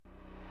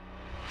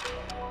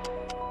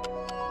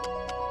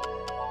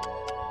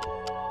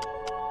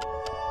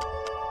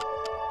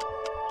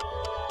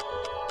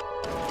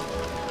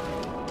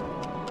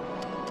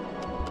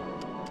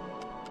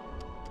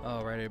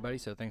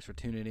everybody. So thanks for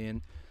tuning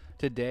in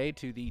today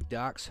to the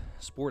Docs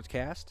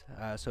Sportscast.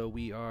 So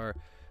we are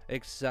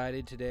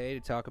excited today to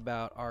talk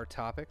about our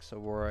topics.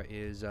 Aurora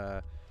is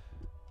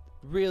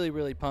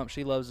really pumped.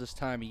 She loves this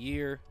time of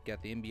year.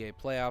 Got the NBA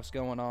playoffs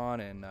going on,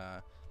 and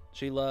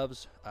she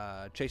loves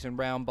chasing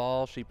round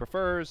balls. She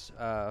prefers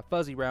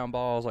fuzzy round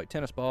balls like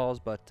tennis balls,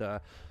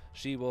 but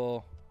she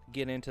will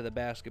get into the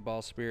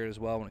basketball spirit as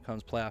well when it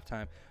comes playoff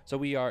time. So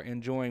we are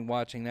enjoying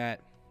watching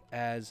that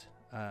as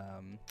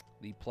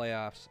the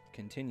playoffs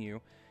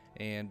continue,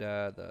 and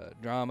the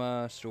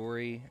drama,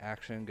 story,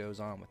 action goes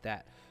on with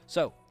that.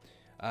 So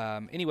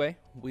anyway,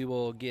 we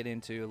will get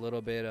into a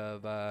little bit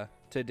of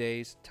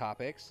today's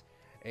topics.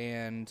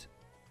 And,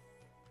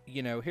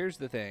 you know, here's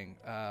the thing.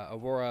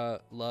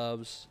 Aurora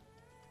loves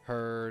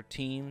her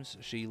teams.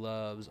 She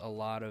loves a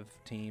lot of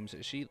teams.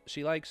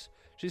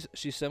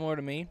 She's similar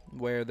to me,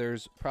 where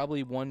there's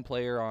probably one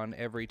player on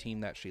every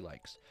team that she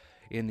likes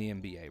in the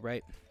NBA,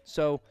 right?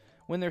 So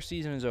when their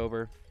season is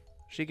over,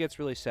 she gets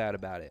really sad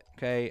about it,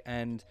 okay?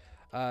 And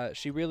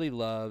she really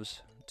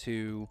loves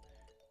to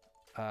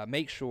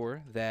make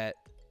sure that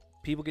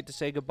people get to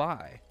say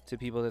goodbye to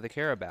people that they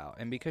care about.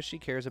 And because she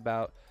cares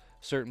about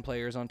certain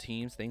players on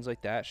teams, things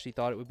like that, she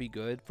thought it would be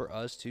good for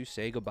us to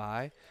say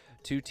goodbye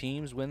to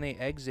teams when they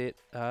exit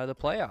the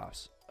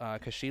playoffs,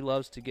 because she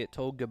loves to get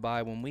told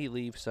goodbye when we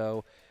leave,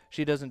 so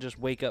she doesn't just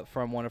wake up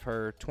from one of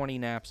her 20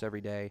 naps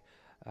every day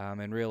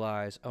and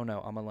realize, oh no,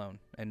 I'm alone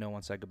and no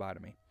one said goodbye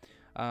to me.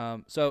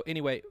 So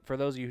anyway, for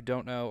those of you who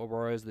don't know,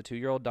 Aurora is the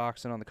 2-year-old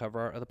dachshund on the cover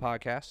art of the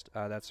podcast.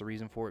 That's the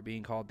reason for it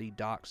being called the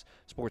Docs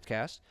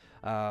Sportscast.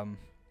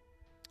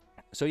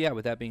 So yeah,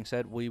 with that being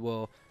said, we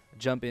will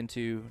jump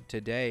into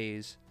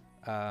today's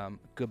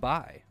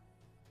goodbye.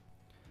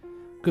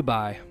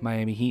 Goodbye,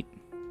 Miami Heat.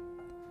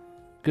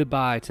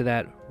 Goodbye to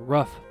that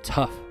rough,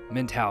 tough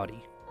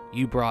mentality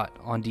you brought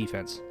on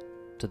defense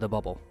to the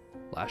bubble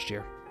last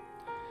year.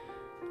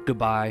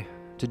 Goodbye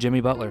to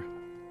Jimmy Butler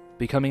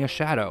becoming a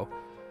shadow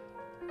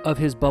of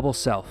his bubble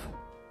self.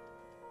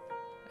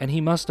 And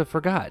he must have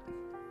forgot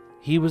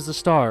he was the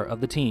star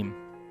of the team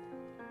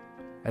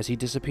as he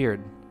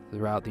disappeared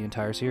throughout the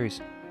entire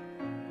series.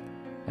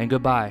 And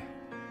goodbye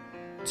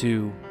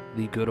to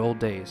the good old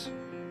days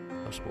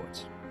of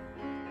sports.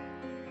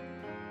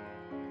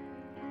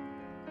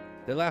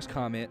 The last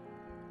comment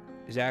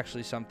is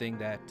actually something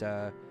that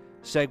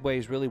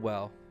segues really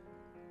well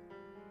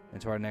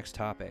into our next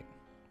topic.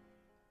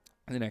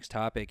 And the next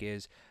topic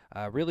is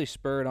really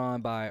spurred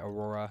on by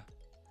Aurora,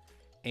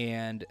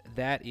 and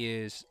that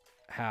is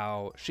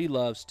how she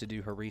loves to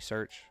do her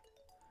research.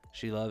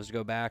 She loves to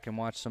go back and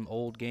watch some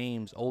old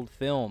games, old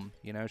film.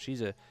 You know,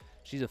 she's a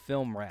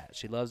film rat.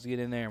 She loves to get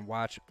in there and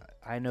watch.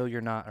 I know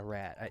you're not a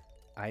rat.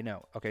 I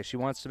know. Okay, she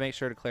wants to make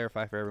sure to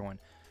clarify for everyone.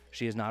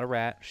 She is not a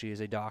rat. She is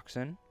a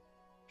dachshund.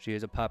 She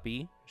is a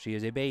puppy. She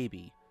is a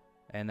baby.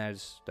 And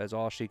that's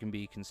all she can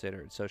be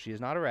considered. So she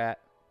is not a rat,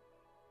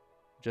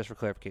 just for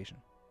clarification.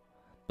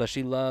 But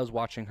she loves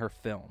watching her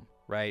film,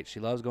 right? She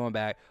loves going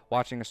back,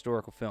 watching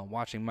historical film,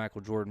 watching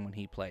Michael Jordan when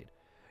he played.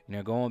 You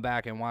know, going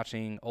back and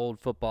watching old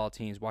football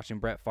teams, watching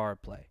Brett Favre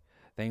play,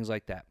 things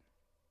like that.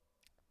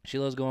 She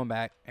loves going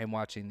back and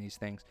watching these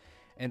things.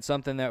 And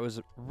something that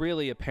was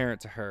really apparent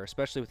to her,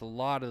 especially with a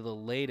lot of the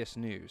latest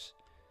news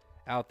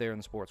out there in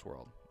the sports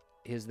world,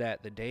 is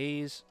that the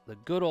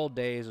good old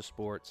days of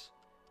sports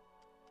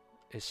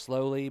is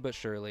slowly but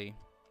surely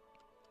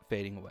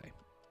fading away.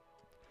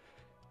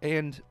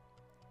 And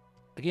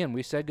again,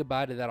 we said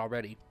goodbye to that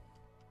already.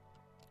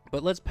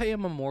 But let's pay a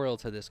memorial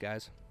to this,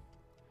 guys.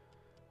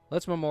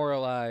 Let's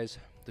memorialize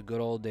the good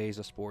old days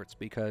of sports,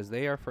 because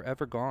they are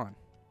forever gone.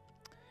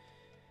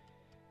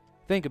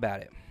 Think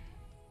about it.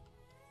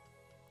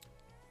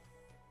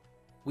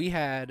 We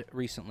had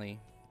recently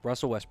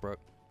Russell Westbrook,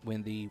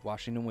 when the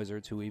Washington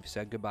Wizards, who we've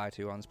said goodbye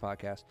to on this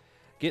podcast,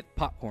 get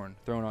popcorn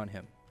thrown on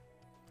him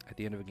at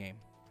the end of a game.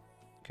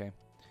 Okay.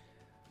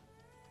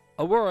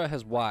 Aurora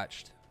has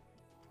watched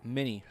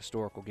many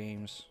historical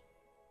games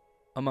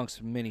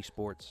amongst many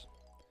sports.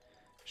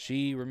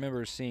 She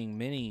remembers seeing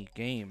many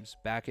games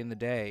back in the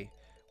day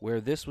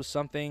where this was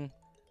something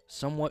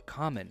somewhat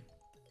common,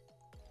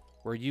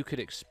 where you could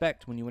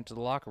expect when you went to the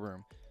locker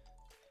room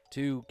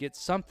to get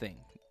something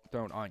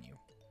thrown on you,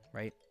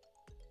 right?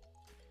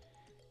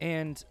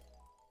 And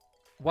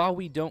while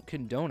we don't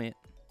condone it,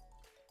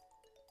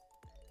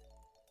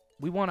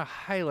 we want to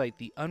highlight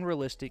the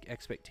unrealistic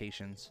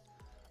expectations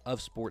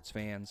of sports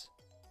fans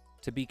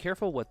to be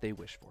careful what they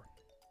wish for.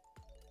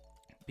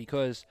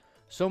 Because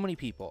so many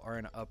people are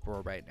in an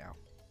uproar right now.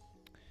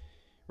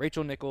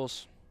 Rachel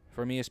Nichols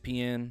from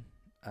ESPN,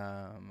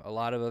 a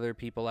lot of other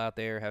people out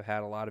there have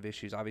had a lot of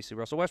issues. Obviously,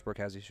 Russell Westbrook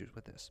has issues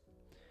with this.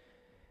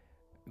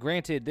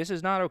 Granted, this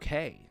is not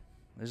okay.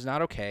 This is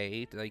not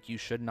okay. Like, you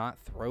should not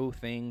throw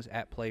things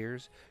at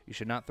players. You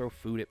should not throw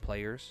food at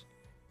players.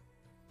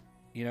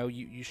 You know,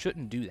 you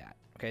shouldn't do that.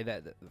 Okay,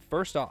 that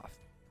first off,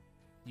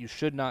 you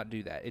should not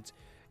do that.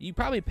 You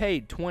probably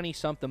paid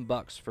 $20-something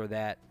for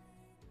that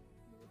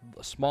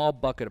small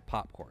bucket of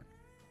popcorn.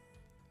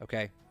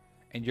 Okay,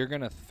 and you're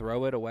gonna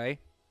throw it away.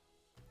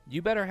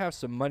 you better have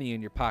some money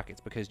in your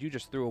pockets because you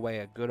just threw away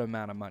a good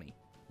amount of money.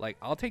 Like,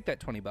 I'll take that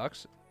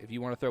 $20. If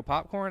you want to throw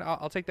popcorn,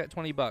 I'll take that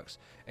 $20.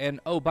 And,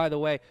 oh, by the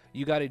way,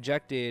 you got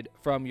ejected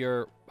from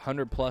your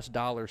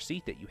 $100+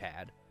 seat that you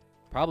had.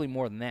 Probably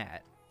more than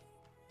that.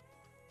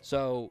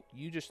 So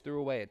you just threw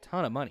away a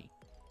ton of money.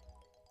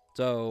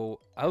 So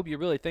I hope you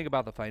really think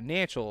about the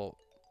financial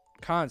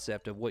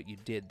concept of what you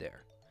did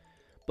there.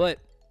 But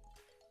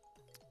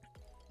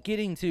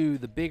getting to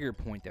the bigger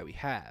point that we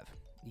have.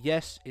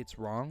 Yes, it's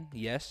wrong.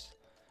 Yes,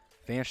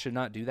 fans should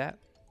not do that.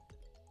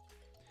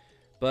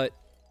 But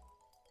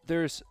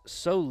there's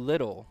so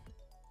little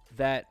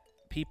that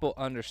people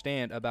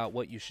understand about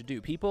what you should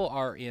do. People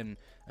are in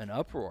an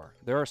uproar.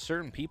 There are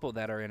certain people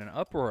that are in an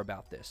uproar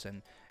about this,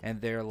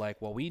 and they're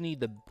like, well, we need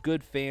the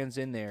good fans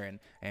in there,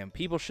 and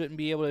people shouldn't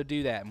be able to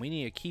do that, and we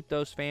need to keep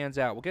those fans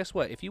out. Well, guess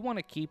what? If you want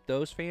to keep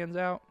those fans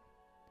out,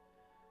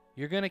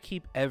 you're going to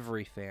keep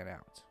every fan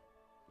out,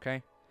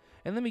 okay?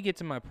 And let me get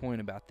to my point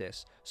about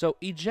this. So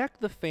eject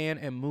the fan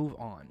and move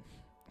on,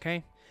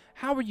 okay?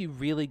 How are you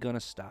really going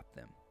to stop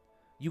them?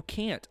 You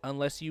can't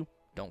unless you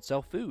don't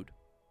sell food,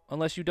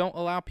 unless you don't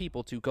allow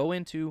people to go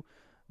into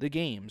the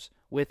games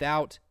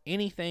without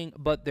anything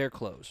but their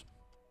clothes.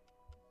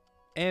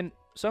 And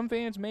some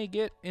fans may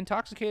get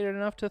intoxicated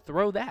enough to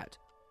throw that.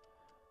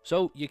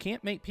 So you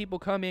can't make people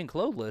come in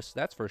clothless,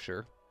 that's for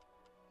sure.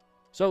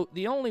 So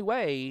the only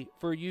way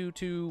for you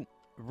to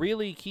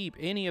really keep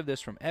any of this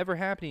from ever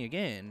happening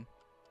again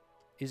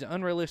is an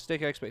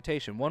unrealistic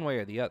expectation, one way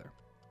or the other.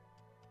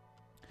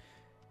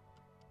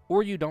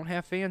 Or you don't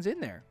have fans in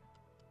there.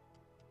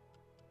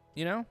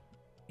 You know,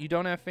 you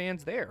don't have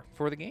fans there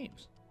for the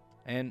games.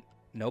 And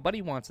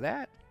nobody wants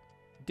that,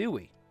 do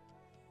we?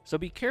 So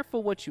be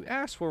careful what you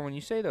ask for when you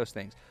say those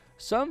things.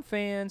 Some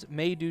fans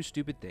may do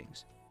stupid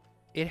things.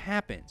 It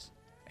happens,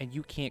 and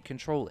you can't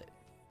control it.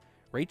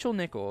 Rachel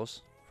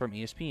Nichols from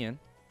ESPN,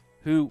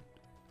 who,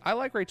 I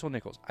like Rachel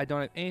Nichols. I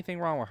don't have anything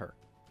wrong with her.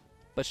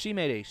 But she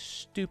made a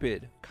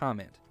stupid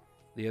comment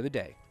the other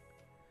day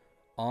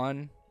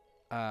on,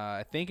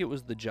 I think it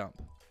was The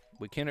Jump,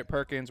 with Kendrick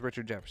Perkins,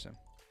 Richard Jefferson.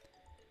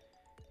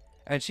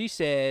 And she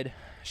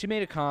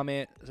made a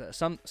comment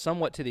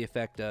somewhat to the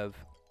effect of,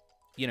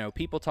 you know,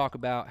 people talk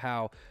about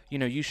how, you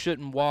know, you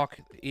shouldn't walk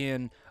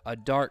in a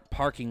dark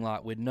parking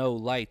lot with no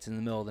lights in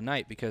the middle of the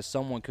night because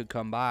someone could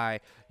come by,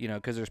 you know,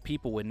 because there's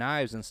people with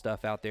knives and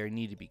stuff out there. You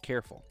need to be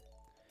careful.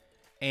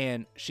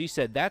 And she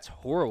said, that's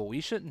horrible.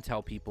 We shouldn't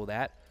tell people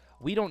that.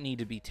 We don't need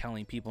to be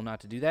telling people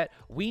not to do that.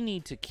 We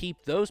need to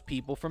keep those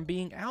people from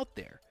being out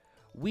there.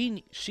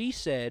 She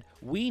said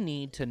we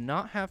need to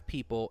not have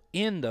people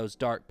in those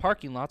dark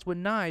parking lots with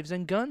knives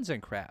and guns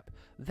and crap.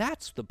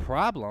 That's the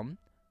problem.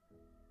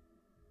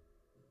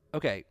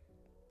 Okay,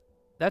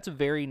 that's a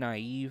very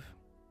naive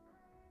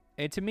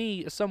and to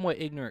me a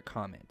somewhat ignorant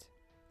comment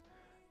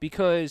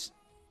because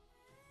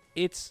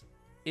it's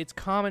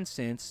common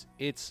sense.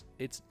 It's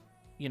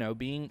you know,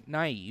 being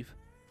naive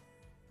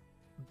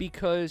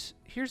because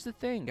here's the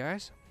thing,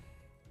 guys.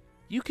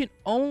 You can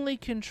only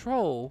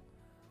control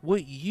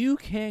what you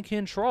can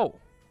control,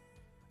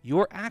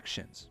 your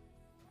actions.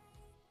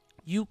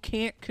 You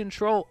can't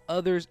control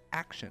others'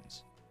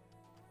 actions.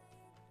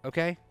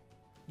 Okay?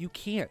 You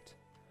can't.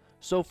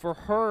 So for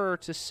her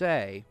to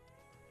say,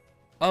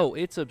 oh,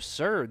 it's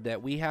absurd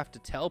that we have to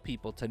tell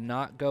people to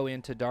not go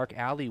into dark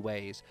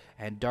alleyways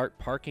and dark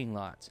parking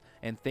lots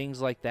and things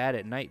like that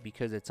at night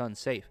because it's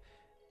unsafe.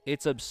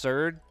 It's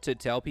absurd to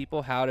tell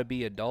people how to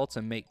be adults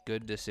and make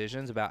good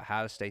decisions about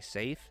how to stay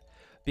safe.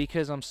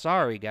 Because I'm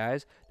sorry,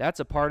 guys, that's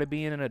a part of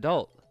being an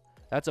adult.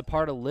 That's a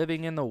part of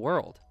living in the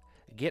world.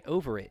 Get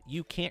over it.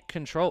 You can't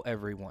control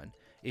everyone.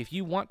 If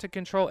you want to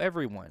control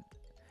everyone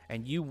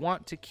and you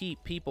want to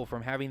keep people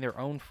from having their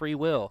own free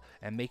will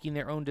and making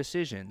their own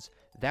decisions,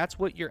 that's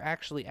what you're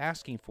actually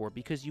asking for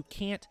because you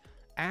can't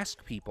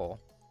ask people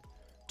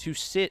to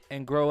sit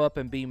and grow up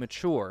and be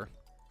mature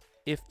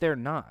if they're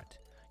not.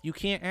 You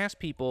can't ask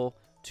people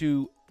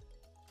to,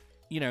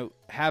 you know,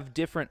 have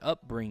different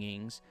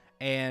upbringings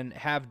and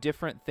have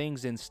different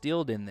things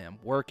instilled in them,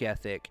 work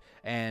ethic,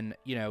 and,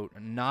 you know,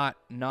 not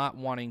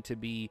wanting to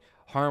be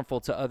harmful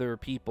to other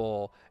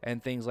people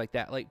and things like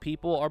that. Like,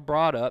 people are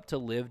brought up to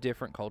live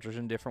different cultures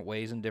in different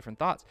ways and different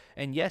thoughts.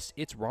 And yes,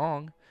 it's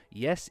wrong.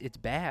 Yes, it's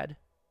bad.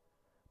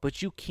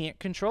 But you can't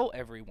control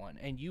everyone.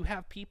 And you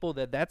have people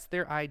that's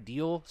their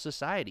ideal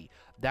society.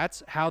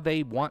 That's how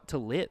they want to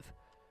live.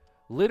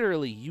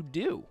 Literally, you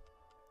do.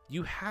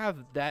 You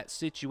have that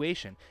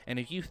situation. And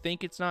if you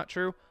think it's not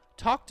true,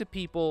 talk to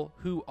people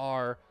who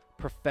are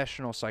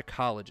professional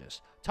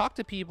psychologists. Talk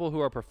to people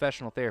who are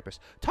professional therapists.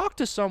 Talk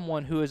to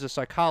someone who is a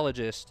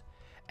psychologist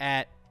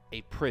at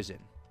a prison.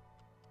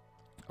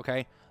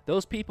 Okay?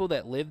 Those people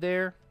that live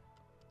there,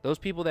 those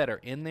people that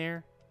are in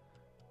there,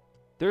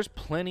 there's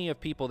plenty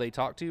of people they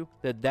talk to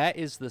that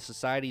is the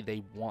society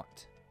they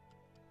want.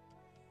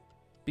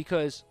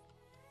 Because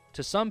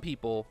to some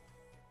people,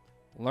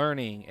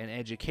 learning and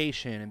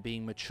education and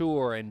being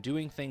mature and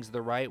doing things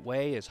the right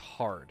way is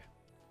hard.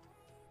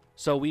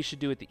 So we should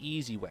do it the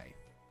easy way.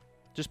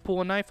 Just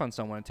pull a knife on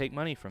someone and take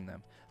money from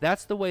them.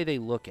 That's the way they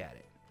look at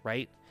it,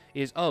 right?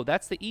 Is, oh,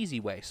 that's the easy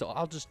way, so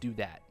I'll just do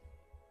that.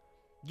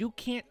 You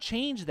can't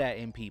change that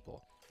in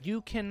people.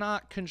 You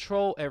cannot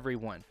control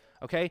everyone,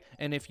 okay?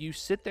 And if you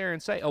sit there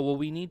and say, oh, well,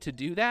 we need to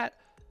do that,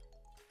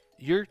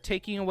 you're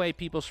taking away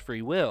people's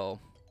free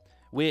will,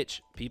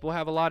 which people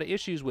have a lot of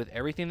issues with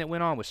everything that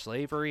went on with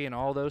slavery and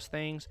all those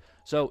things.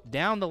 So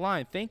down the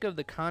line, think of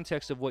the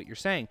context of what you're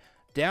saying.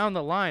 Down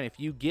the line, if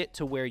you get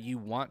to where you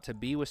want to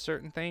be with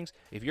certain things,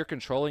 if you're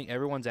controlling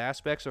everyone's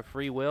aspects of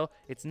free will,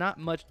 it's not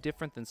much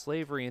different than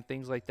slavery and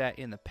things like that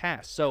in the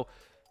past. So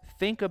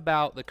think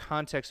about the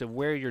context of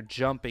where you're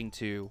jumping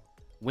to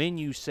when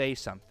you say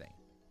something,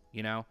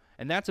 you know?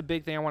 And that's a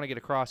big thing I want to get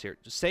across here.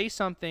 Just say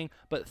something,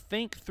 but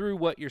think through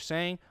what you're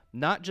saying,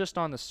 not just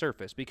on the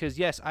surface. Because,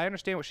 yes, I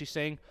understand what she's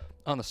saying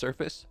on the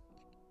surface,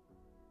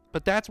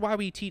 but that's why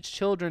we teach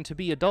children to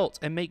be adults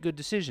and make good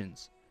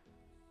decisions.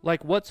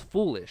 Like what's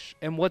foolish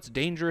and what's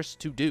dangerous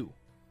to do.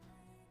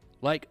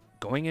 Like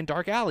going in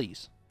dark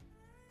alleys.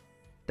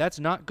 That's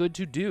not good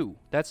to do.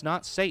 That's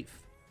not safe.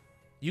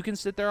 You can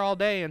sit there all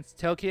day and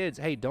tell kids,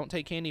 hey, don't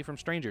take candy from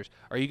strangers.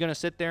 Are you going to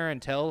sit there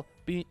and tell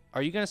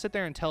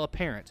a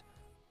parent,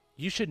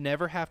 you should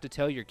never have to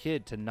tell your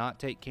kid to not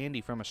take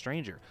candy from a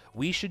stranger?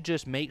 We should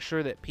just make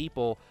sure that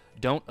people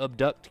don't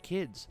abduct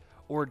kids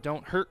or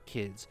don't hurt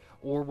kids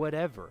or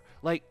whatever.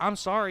 Like, I'm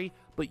sorry,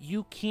 but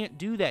you can't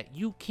do that.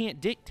 You can't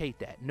dictate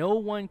that. No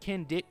one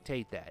can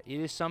dictate that.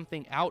 It is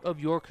something out of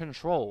your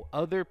control.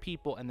 Other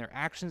people and their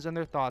actions and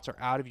their thoughts are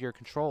out of your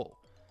control.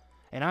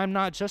 And I'm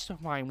not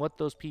justifying what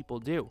those people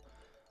do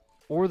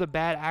or the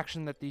bad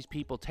action that these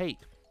people take.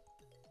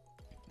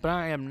 But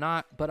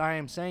I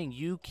am saying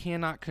you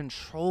cannot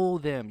control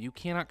them. You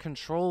cannot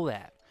control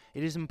that.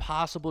 It is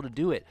impossible to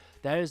do it.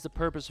 That is the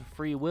purpose of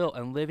free will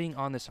and living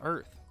on this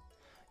earth.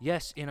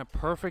 Yes, in a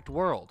perfect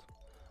world,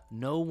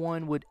 no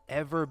one would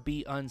ever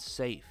be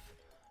unsafe.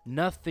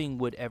 Nothing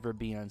would ever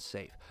be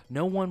unsafe.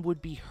 No one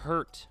would be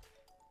hurt.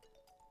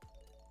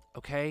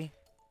 Okay?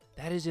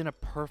 That is in a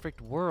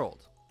perfect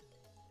world.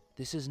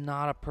 This is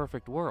not a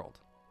perfect world.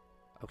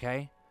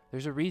 Okay?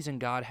 There's a reason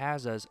God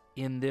has us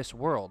in this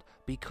world,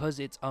 because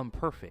it's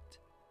imperfect.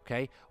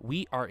 Okay?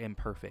 We are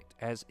imperfect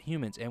as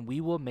humans, and we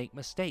will make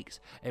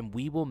mistakes, and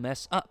we will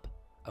mess up.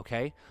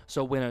 Okay?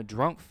 So when a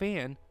drunk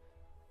fan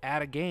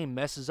at a game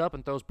messes up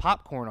and throws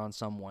popcorn on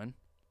someone,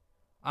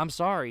 I'm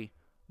sorry,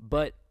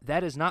 but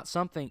that is not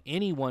something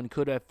anyone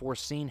could have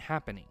foreseen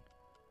happening.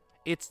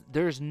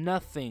 There's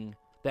nothing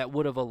that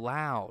would have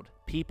allowed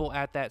people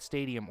at that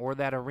stadium or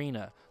that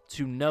arena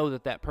to know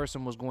that that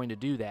person was going to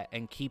do that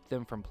and keep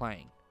them from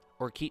playing.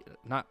 Or keep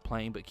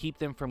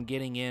them from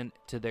getting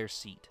into their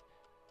seat.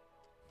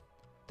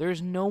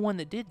 There's no one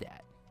that did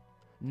that.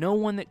 No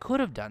one that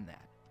could have done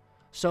that.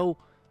 So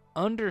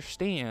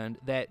understand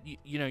that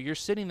you're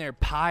sitting there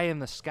pie in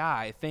the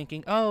sky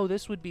thinking, oh,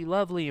 this would be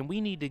lovely and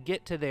we need to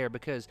get to there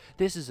because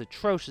this is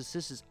atrocious,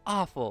 this is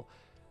awful.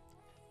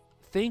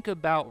 Think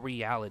about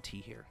reality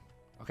here,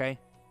 okay?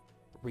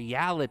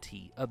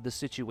 Reality of the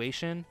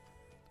situation,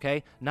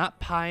 okay? Not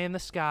pie in the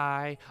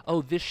sky,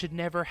 oh, this should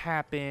never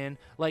happen.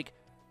 Like,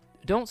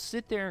 don't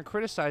sit there and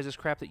criticize this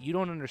crap that you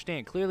don't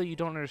understand. Clearly, you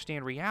don't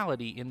understand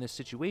reality in this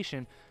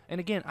situation.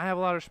 And again, I have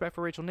a lot of respect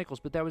for Rachel Nichols,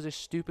 but that was a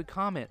stupid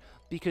comment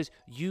because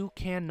you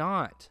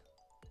cannot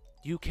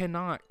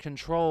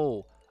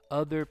control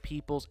other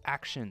people's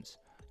actions.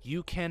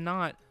 You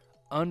cannot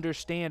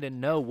understand and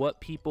know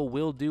what people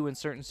will do in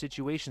certain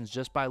situations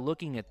just by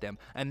looking at them.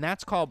 And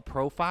that's called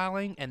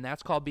profiling, and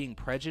that's called being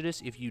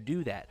prejudiced if you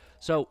do that.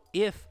 So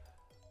if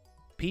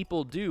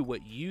people do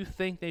what you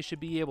think they should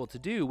be able to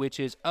do, which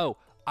is, oh,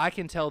 I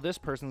can tell this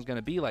person's going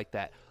to be like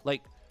that.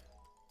 Like,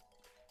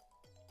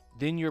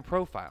 then you're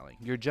profiling.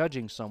 You're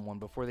judging someone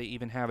before they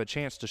even have a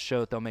chance to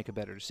show that they'll make a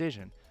better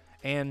decision.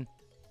 And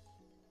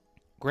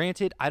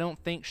granted, I don't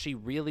think she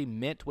really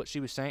meant what she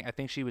was saying. I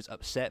think she was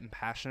upset and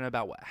passionate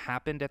about what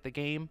happened at the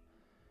game.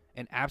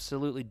 And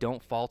absolutely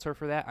don't fault her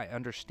for that. I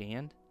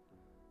understand.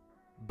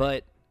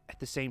 But at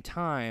the same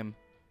time,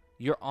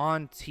 you're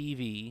on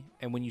TV,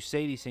 and when you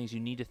say these things, you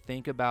need to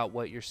think about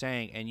what you're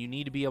saying, and you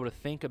need to be able to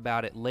think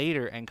about it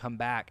later and come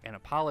back and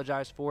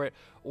apologize for it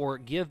or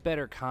give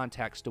better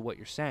context to what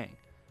you're saying,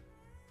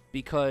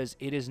 because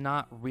it is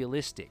not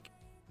realistic.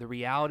 The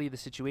reality of the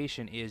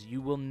situation is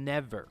you will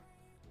never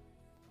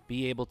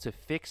be able to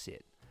fix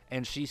it.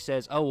 And she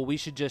says, oh, well, we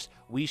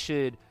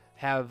should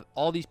have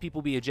all these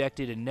people be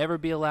ejected and never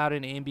be allowed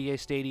in an NBA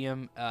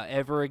stadium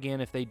ever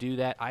again if they do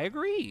that. I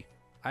agree.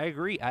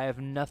 I have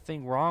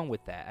nothing wrong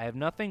with that. I have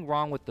nothing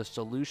wrong with the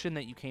solution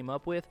that you came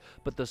up with,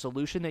 but the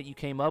solution that you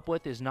came up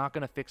with is not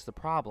going to fix the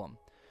problem.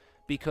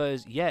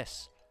 Because,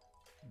 yes,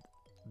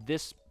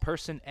 this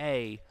person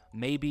A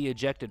may be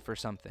ejected for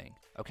something,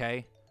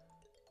 okay?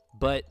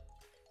 But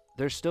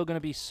there's still going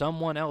to be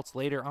someone else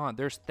later on.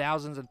 There's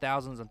thousands and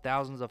thousands and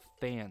thousands of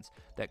fans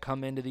that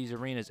come into these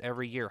arenas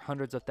every year,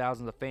 hundreds of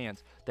thousands of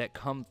fans that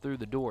come through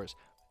the doors.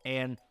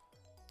 And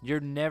you're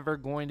never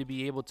going to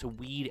be able to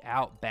weed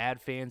out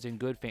bad fans and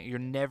good fans. You're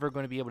never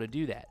going to be able to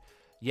do that.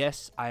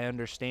 Yes, I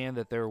understand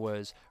that there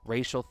was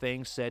racial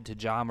things said to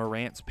Ja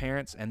Morant's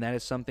parents, and that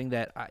is something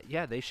that,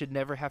 they should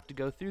never have to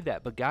go through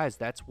that. But guys,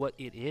 that's what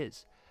it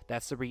is.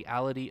 That's the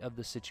reality of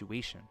the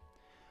situation.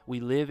 We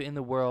live in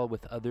the world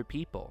with other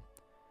people.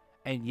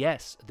 And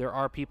yes, there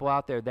are people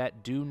out there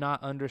that do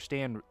not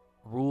understand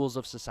rules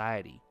of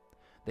society.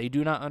 They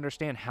do not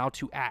understand how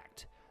to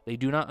act. They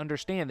do not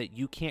understand that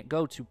you can't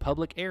go to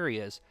public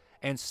areas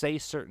and say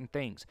certain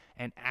things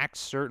and act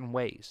certain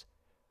ways.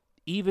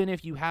 Even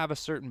if you have a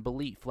certain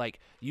belief, like,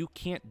 you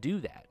can't do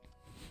that,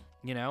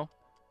 you know?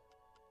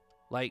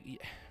 Like,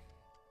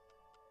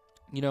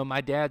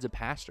 my dad's a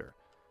pastor,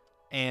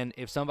 and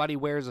if somebody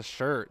wears a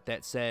shirt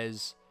that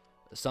says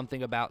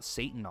something about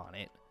Satan on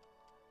it,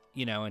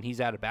 and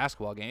he's at a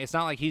basketball game, it's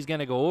not like he's going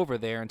to go over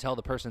there and tell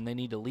the person they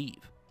need to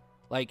leave.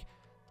 Like,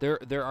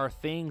 there are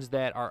things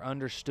that are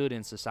understood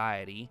in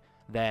society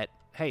that,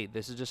 hey,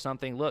 this is just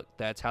something, look,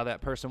 that's how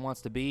that person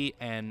wants to be,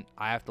 and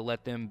I have to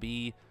let them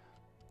be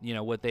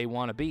what they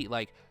want to be.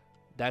 Like,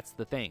 that's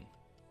the thing,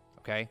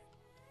 okay?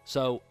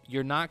 So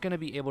you're not going to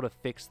be able to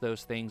fix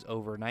those things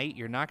overnight.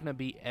 You're not going to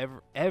be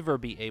ever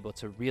be able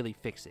to really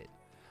fix it.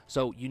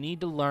 So you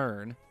need to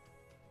learn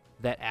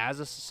that as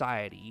a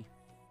society,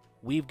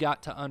 we've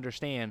got to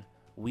understand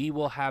we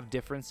will have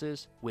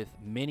differences with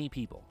many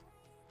people.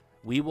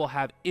 We will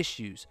have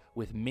issues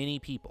with many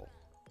people.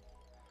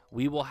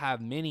 We will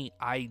have many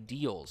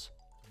ideals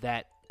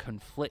that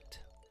conflict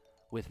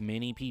with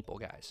many people,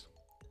 guys.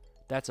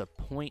 That's a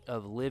point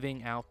of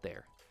living out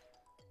there.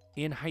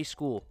 In high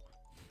school,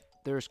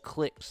 there's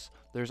cliques,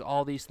 there's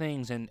all these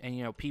things, and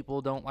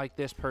people don't like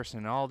this person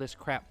and all this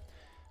crap.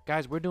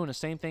 Guys, we're doing the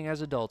same thing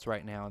as adults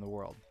right now in the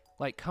world.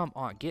 Like, come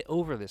on, get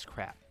over this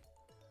crap,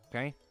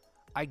 okay?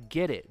 I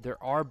get it.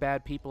 There are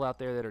bad people out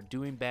there that are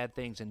doing bad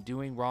things and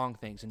doing wrong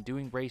things and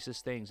doing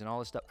racist things and all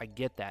this stuff. I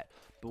get that.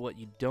 But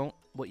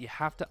what you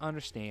have to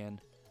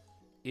understand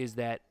is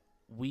that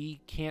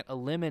we can't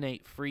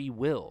eliminate free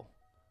will.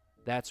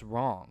 That's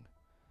wrong.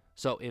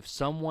 So if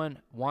someone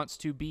wants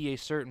to be a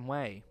certain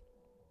way,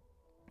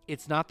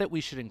 it's not that we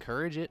should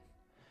encourage it.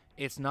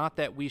 It's not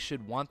that we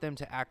should want them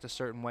to act a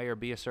certain way or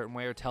be a certain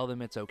way or tell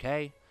them it's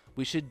okay.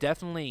 We should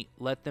definitely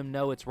let them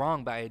know it's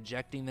wrong by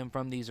ejecting them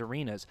from these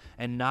arenas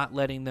and not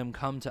letting them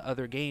come to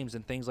other games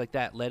and things like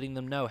that, letting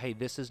them know, hey,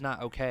 this is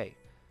not okay.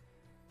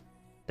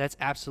 That's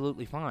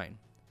absolutely fine.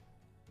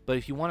 But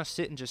if you want to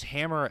sit and just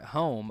hammer at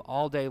home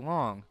all day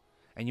long,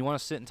 and you want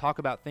to sit and talk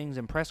about things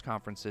in press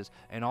conferences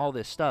and all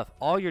this stuff,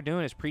 all you're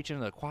doing is preaching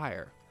to the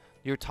choir.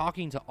 You're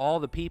talking to all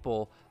the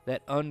people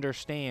that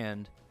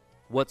understand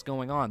what's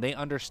going on. They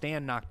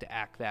understand not to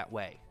act that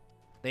way.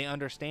 They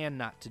understand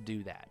not to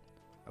do that,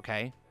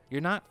 okay? You're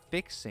not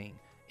fixing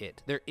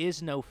it. There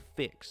is no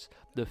fix.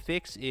 The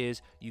fix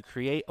is you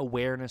create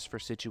awareness for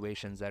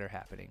situations that are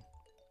happening.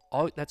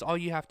 That's all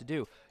you have to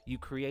do. You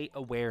create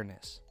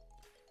awareness.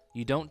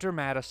 You don't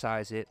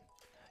dramatize it.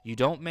 You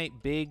don't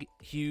make big,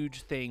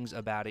 huge things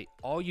about it.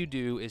 All you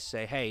do is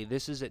say, hey,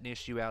 this is an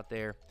issue out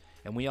there,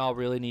 and we all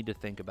really need to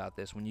think about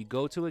this. When you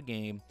go to a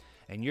game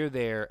and you're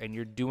there and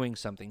you're doing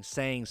something,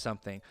 saying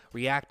something,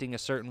 reacting a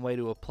certain way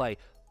to a play,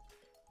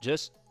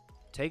 just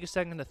take a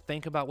second to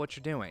think about what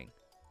you're doing,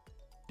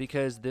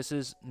 because this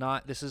is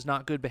not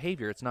good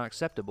behavior. It's not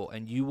acceptable,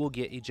 and you will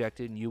get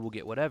ejected and you will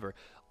get whatever.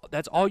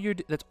 That's all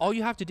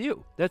you have to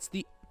do. That's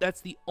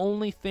the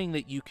only thing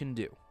that you can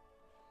do,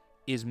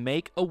 is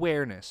make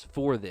awareness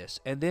for this.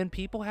 And then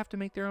people have to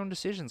make their own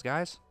decisions,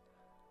 guys.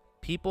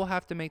 People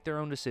have to make their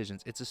own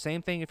decisions. It's the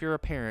same thing if you're a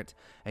parent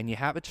and you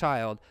have a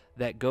child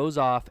that goes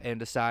off and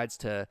decides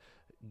to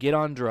get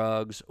on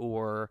drugs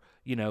or,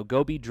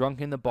 go be drunk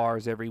in the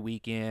bars every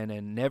weekend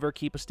and never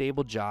keep a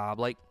stable job.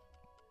 Like,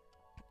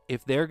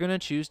 if they're going to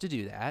choose to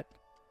do that,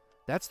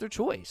 that's their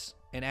choice.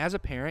 And as a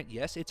parent,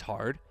 yes, it's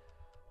hard,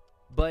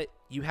 but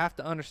you have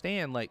to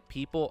understand, like,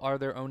 people are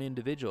their own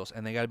individuals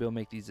and they got to be able to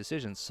make these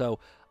decisions. So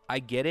I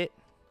get it.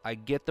 I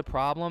get the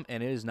problem,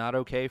 and it is not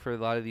okay for a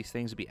lot of these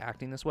things to be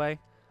acting this way.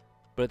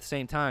 But at the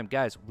same time,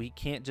 guys, we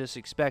can't just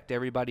expect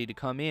everybody to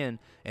come in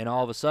and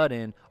all of a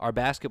sudden our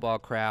basketball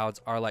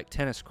crowds are like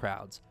tennis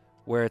crowds,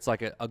 where it's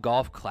like a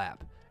golf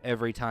clap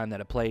every time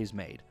that a play is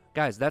made.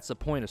 Guys, that's the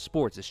point of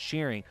sports, is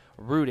cheering,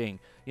 rooting,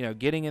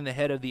 getting in the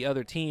head of the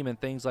other team and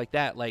things like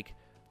that. Like,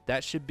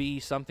 that should be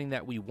something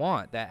that we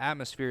want. That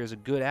atmosphere is a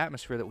good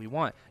atmosphere that we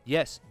want.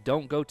 Yes,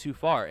 don't go too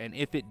far. And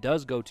if it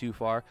does go too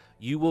far,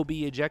 you will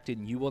be ejected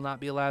and you will not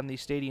be allowed in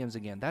these stadiums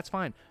again. That's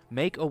fine.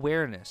 Make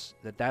awareness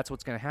that that's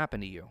what's going to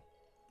happen to you.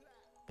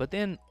 But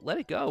then let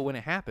it go when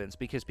it happens,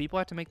 because people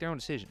have to make their own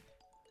decision.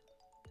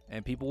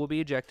 And people will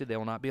be ejected. They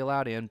will not be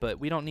allowed in. But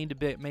we don't need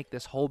to make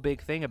this whole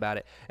big thing about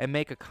it and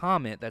make a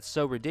comment that's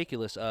so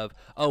ridiculous of,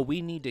 oh,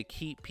 we need to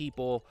keep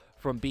people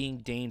from being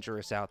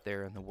dangerous out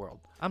there in the world.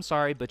 I'm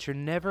sorry, but you're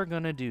never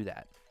going to do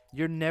that.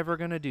 You're never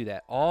going to do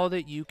that. All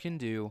that you can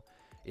do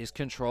is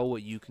control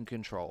what you can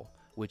control,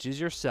 which is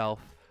yourself,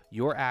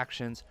 your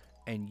actions,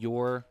 and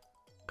your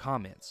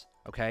comments,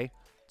 okay?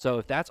 So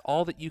if that's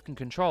all that you can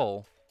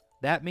control,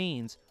 that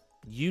means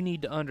you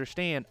need to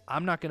understand,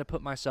 I'm not going to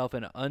put myself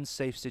in an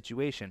unsafe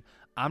situation.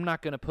 I'm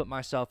not going to put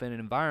myself in an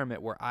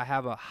environment where I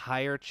have a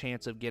higher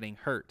chance of getting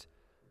hurt.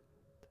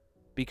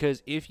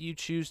 Because if you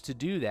choose to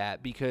do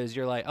that because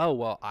you're like, oh,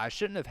 well, I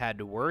shouldn't have had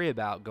to worry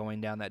about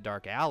going down that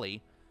dark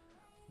alley.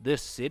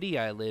 This city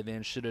I live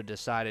in should have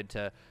decided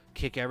to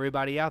kick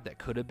everybody out that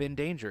could have been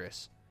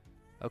dangerous.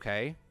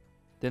 Okay,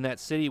 then that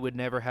city would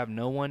never have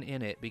no one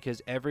in it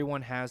because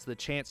everyone has the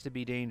chance to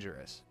be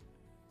dangerous,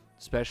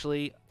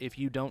 especially if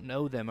you don't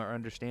know them or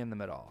understand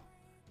them at all.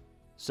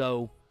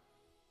 So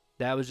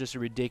that was just a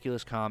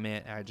ridiculous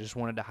comment. I just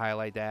wanted to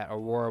highlight that.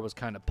 Aurora was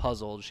kind of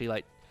puzzled. She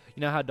you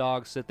know how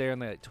dogs sit there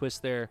and they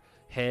twist their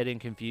head in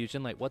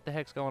confusion, like what the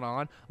heck's going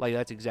on? Like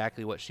that's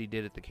exactly what she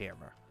did at the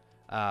camera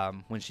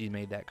when she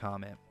made that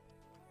comment.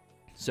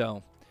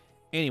 So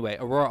anyway,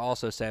 Aurora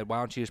also said, why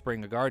don't you just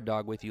bring a guard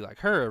dog with you like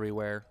her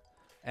everywhere,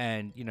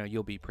 and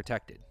you'll be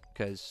protected,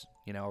 because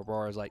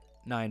Aurora's like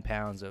 9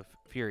 pounds of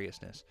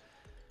furiousness.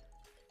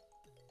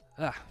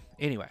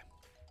 Anyway,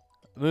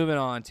 moving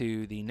on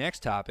to the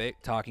next topic,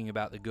 talking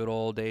about the good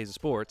old days of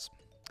sports.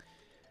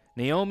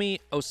 Naomi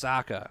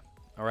Osaka.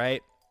 All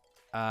right.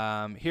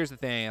 Here's the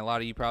thing. A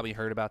lot of you probably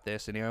heard about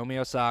this. And Naomi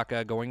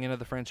Osaka, going into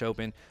the French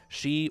Open,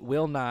 she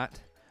will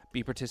not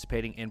be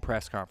participating in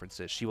press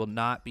conferences. She will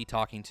not be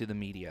talking to the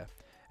media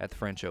at the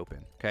French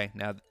Open. Okay.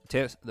 Now,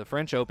 the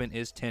French Open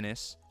is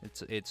tennis.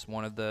 It's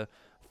one of the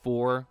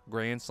 4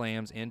 Grand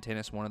Slams in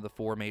tennis, one of the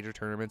 4 major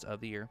tournaments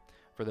of the year.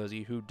 For those of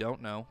you who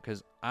don't know,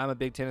 because I'm a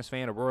big tennis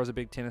fan, Aurora's a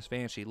big tennis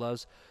fan. She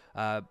loves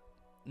not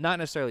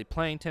necessarily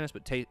playing tennis,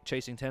 but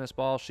chasing tennis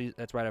balls.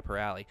 That's right up her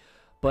alley.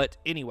 But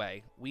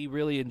anyway, we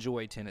really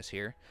enjoy tennis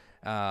here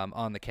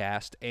on the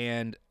cast,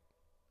 and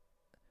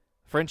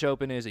French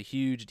Open is a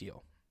huge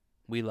deal.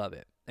 We love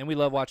it, and we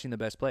love watching the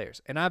best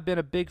players. And I've been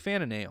a big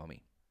fan of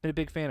Naomi, been a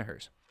big fan of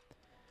hers.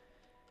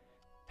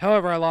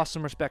 However, I lost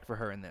some respect for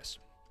her in this,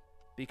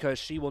 because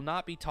she will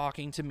not be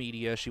talking to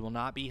media. She will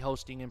not be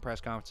hosting in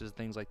press conferences,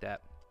 things like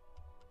that.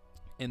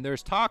 And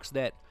there's talks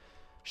that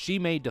she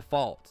may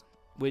default,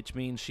 which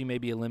means she may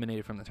be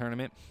eliminated from the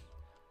tournament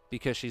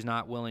because she's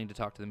not willing to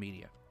talk to the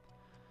media.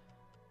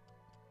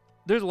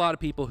 There's a lot of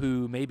people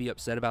who may be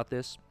upset about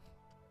this.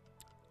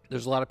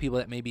 There's a lot of people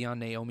that may be on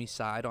Naomi's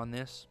side on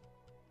this.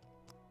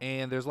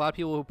 And there's a lot of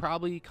people who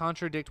probably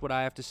contradict what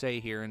I have to say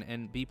here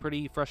and be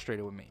pretty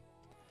frustrated with me.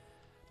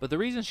 But the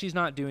reason she's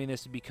not doing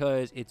this is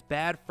because it's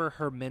bad for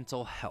her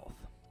mental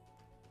health.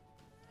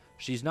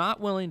 She's not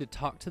willing to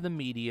talk to the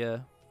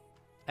media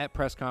at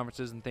press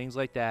conferences and things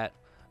like that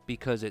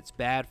because it's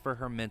bad for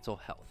her mental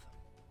health.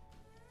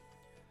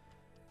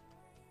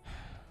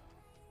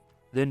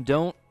 Then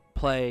don't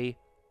play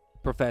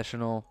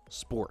professional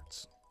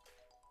sports.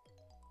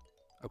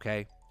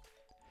 Okay?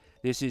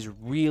 This is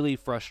really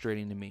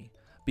frustrating to me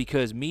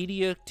because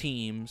media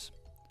teams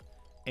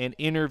and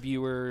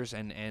interviewers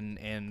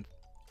and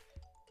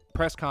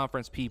press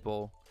conference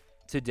people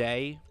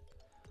today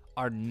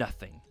are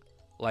nothing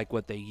like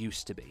what they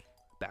used to be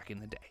back in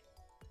the day.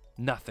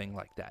 Nothing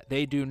like that.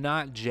 They do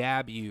not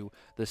jab you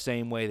the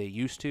same way they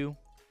used to.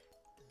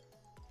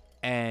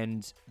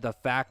 And the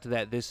fact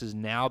that this is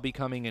now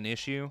becoming an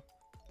issue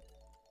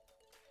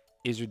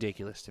is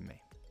ridiculous to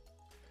me.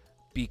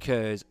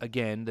 Because,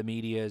 again, the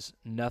media is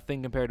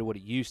nothing compared to what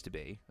it used to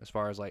be, as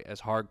far as like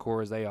as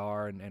hardcore as they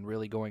are and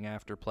really going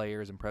after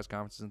players and press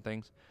conferences and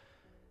things.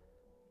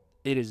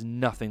 It is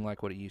nothing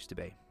like what it used to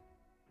be.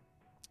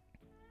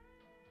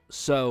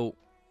 So,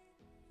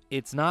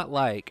 it's not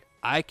like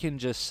I can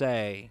just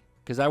say,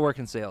 because I work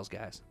in sales,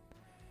 guys.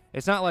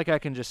 It's not like I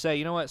can just say,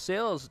 you know what,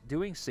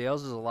 doing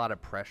sales is a lot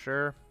of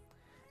pressure,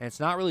 and it's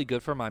not really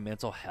good for my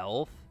mental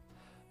health.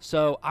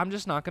 So I'm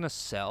just not going to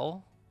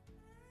sell.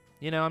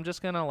 I'm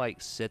just going to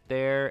sit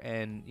there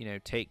and,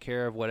 take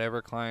care of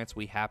whatever clients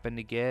we happen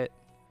to get.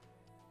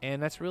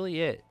 And that's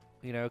really it,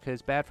 because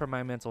it's bad for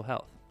my mental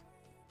health.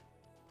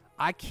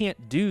 I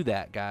can't do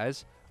that,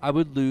 guys. I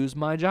would lose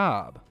my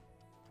job.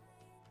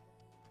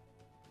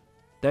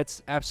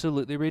 That's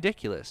absolutely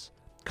ridiculous.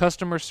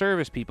 Customer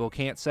service people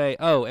can't say,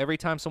 oh, every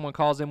time someone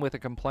calls in with a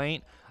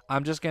complaint,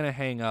 I'm just going to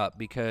hang up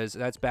because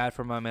that's bad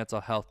for my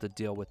mental health to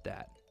deal with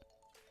that.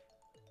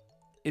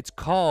 It's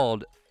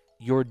called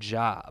your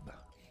job.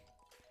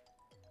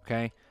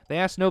 Okay? They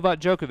asked Novak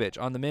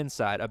Djokovic on the men's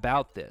side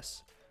about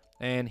this,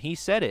 and he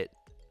said it.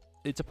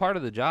 It's a part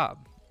of the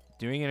job.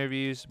 Doing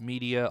interviews,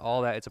 media,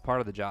 all that, it's a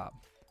part of the job.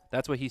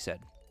 That's what he said.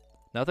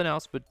 Nothing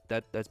else, but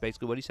that's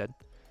basically what he said.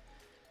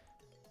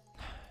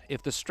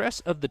 If the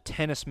stress of the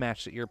tennis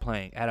match that you're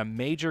playing at a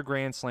major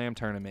Grand Slam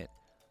tournament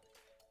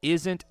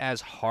isn't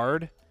as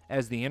hard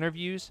as the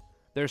interviews,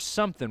 there's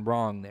something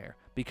wrong there.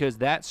 Because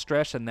that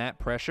stress and that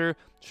pressure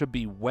should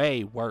be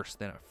way worse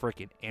than a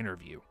freaking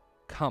interview.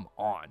 Come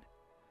on.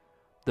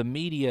 The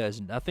media is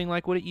nothing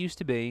like what it used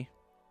to be.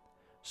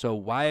 So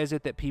why is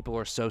it that people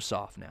are so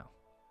soft now?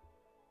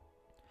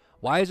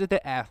 Why is it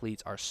that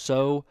athletes are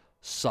so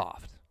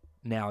soft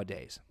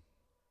nowadays?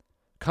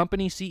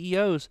 Company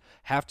CEOs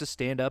have to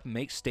stand up and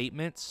make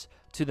statements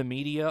to the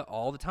media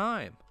all the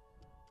time.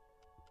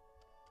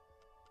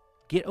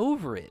 Get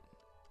over it.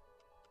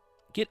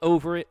 Get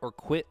over it or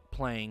quit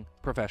playing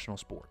professional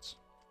sports.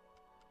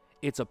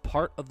 It's a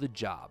part of the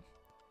job,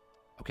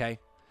 okay?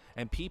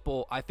 And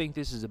people, I think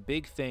this is a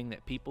big thing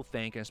that people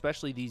think, and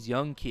especially these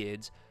young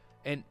kids,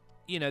 and,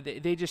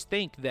 they just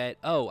think that,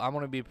 oh, I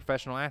want to be a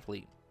professional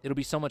athlete. It'll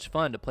be so much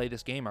fun to play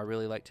this game I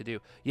really like to do.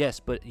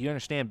 Yes, but you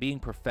understand being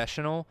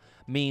professional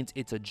means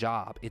it's a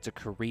job. It's a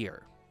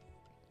career.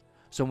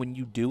 So when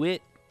you do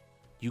it,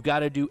 you got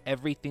to do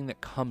everything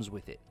that comes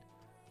with it.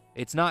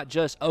 It's not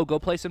just, oh, go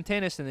play some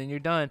tennis and then you're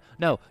done.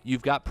 No,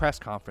 you've got press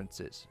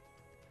conferences.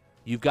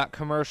 You've got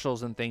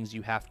commercials and things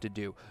you have to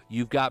do.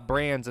 You've got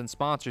brands and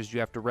sponsors you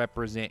have to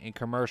represent in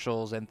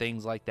commercials and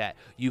things like that.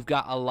 You've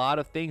got a lot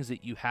of things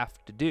that you have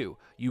to do.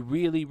 You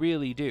really,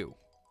 really do.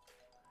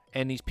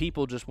 And these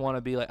people just want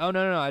to be like, oh,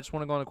 no, I just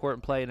want to go on the court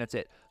and play, and that's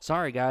it.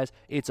 Sorry, guys.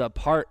 It's a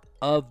part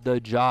of the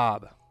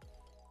job.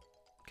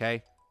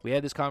 Okay? We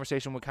had this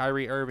conversation with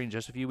Kyrie Irving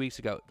just a few weeks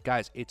ago.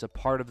 Guys, it's a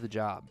part of the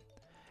job.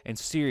 And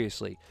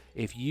seriously,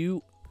 if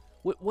you...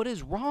 What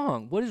is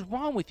wrong? What is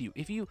wrong with you?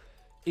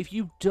 If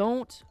you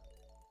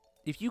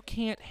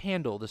can't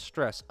handle the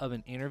stress of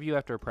an interview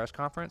after a press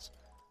conference,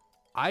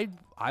 I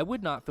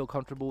would not feel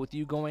comfortable with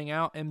you going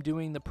out and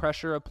doing the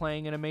pressure of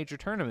playing in a major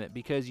tournament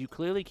because you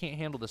clearly can't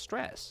handle the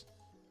stress.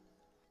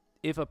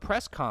 If a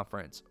press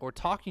conference or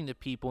talking to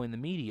people in the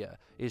media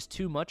is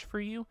too much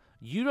for you,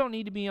 you don't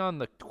need to be on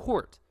the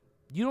court.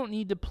 You don't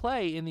need to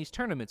play in these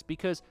tournaments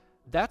because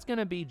that's going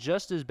to be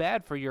just as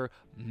bad for your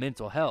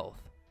mental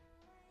health.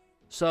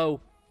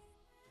 So,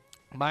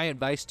 my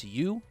advice to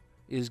you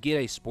is get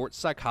a sports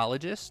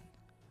psychologist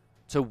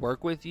to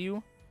work with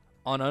you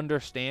on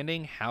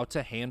understanding how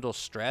to handle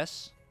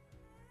stress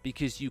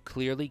because you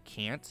clearly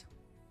can't.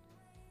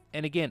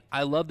 And again,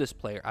 I love this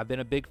player. I've been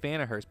a big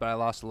fan of hers, but I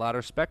lost a lot of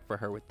respect for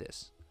her with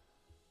this.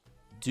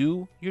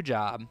 Do your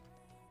job.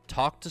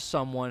 Talk to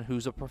someone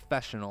who's a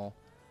professional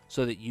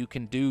so that you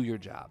can do your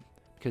job.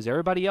 Because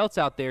everybody else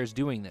out there is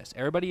doing this.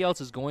 Everybody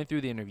else is going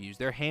through the interviews.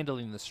 They're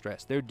handling the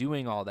stress. They're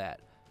doing all that.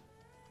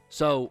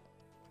 So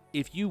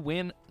if you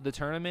win the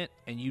tournament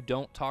and you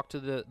don't talk to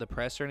the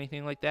press or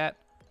anything like that,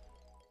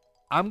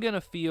 I'm going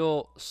to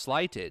feel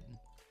slighted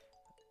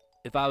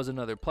if I was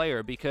another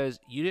player because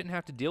you didn't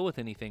have to deal with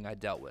anything I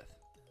dealt with.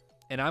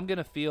 And I'm going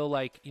to feel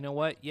like, you know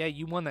what? Yeah,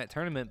 you won that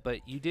tournament,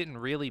 but you didn't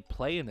really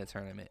play in the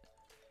tournament.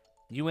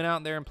 You went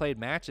out there and played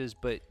matches,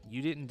 but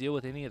you didn't deal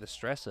with any of the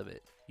stress of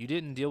it. You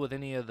didn't deal with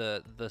any of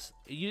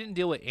you didn't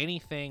deal with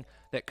anything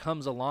that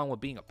comes along with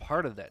being a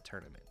part of that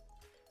tournament.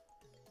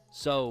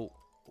 So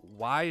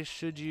why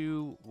should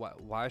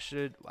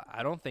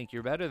I don't think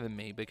you're better than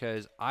me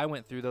because I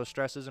went through those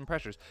stresses and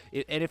pressures.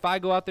 And if I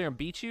go out there and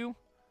beat you,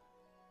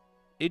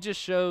 it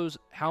just shows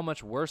how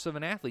much worse of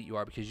an athlete you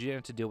are because you didn't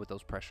have to deal with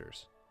those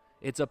pressures.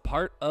 It's a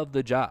part of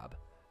the job.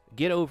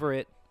 Get over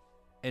it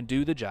and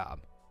do the job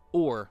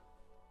or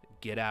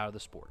get out of the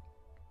sport.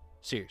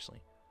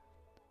 Seriously.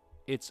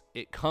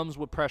 It comes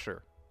with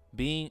pressure.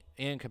 Being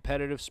in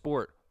competitive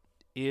sport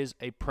is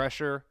a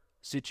pressure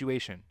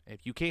situation. If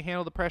you can't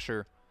handle the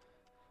pressure,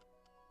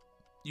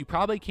 you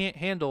probably can't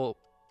handle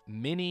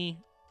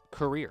many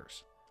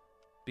careers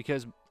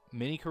because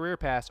many career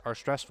paths are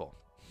stressful.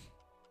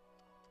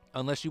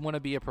 Unless you want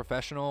to be a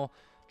professional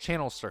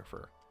channel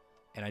surfer.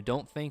 And I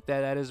don't think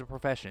that is a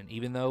profession,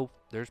 even though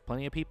there's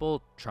plenty of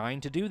people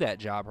trying to do that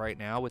job right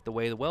now with the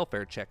way the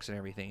welfare checks and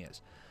everything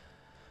is.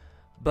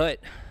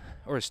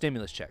 Or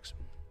stimulus checks.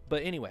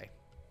 But anyway,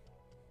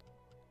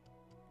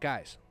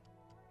 guys,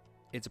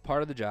 it's a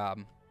part of the job.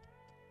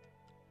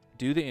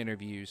 Do the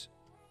interviews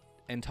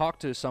and talk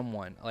to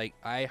someone. Like,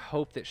 I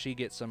hope that she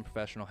gets some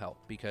professional help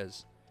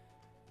because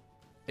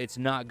it's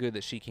not good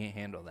that she can't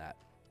handle that.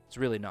 It's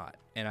really not.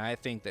 And I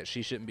think that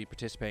she shouldn't be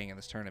participating in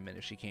this tournament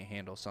if she can't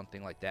handle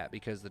something like that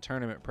because the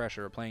tournament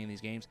pressure of playing in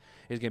these games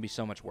is going to be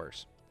so much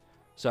worse.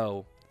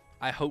 So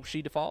I hope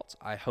she defaults.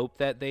 I hope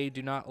that they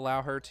do not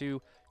allow her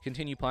to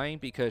continue playing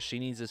because she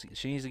needs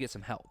to get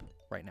some help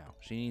right now.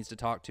 She needs to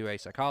talk to a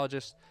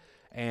psychologist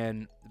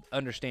and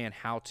understand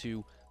how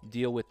to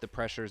deal with the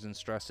pressures and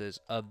stresses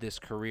of this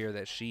career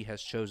that she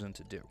has chosen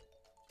to do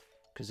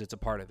because it's a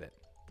part of it.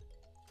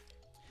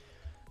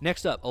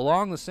 Next up,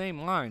 along the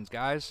same lines,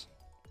 guys,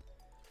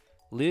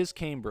 Liz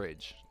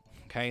Cambridge.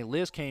 Okay,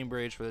 Liz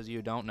Cambridge, for those of you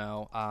who don't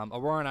know,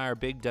 Aurora and I are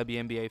big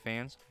WNBA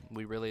fans.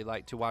 We really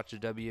like to watch the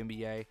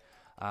WNBA.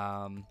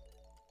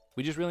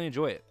 We just really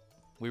enjoy it.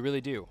 We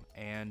really do.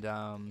 And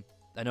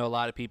I know a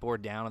lot of people are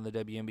down on the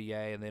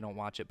WNBA and they don't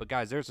watch it. But,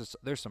 guys, there's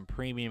some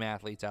premium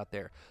athletes out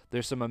there.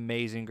 There's some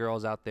amazing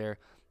girls out there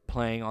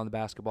playing on the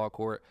basketball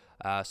court.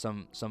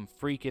 Some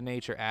freak in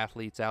nature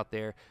athletes out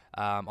there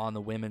on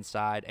the women's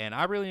side. And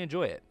I really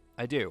enjoy it.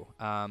 I do,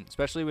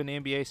 especially when the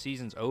NBA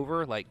season's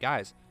over. Like,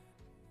 guys,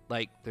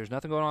 there's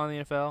nothing going on in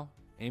the NFL.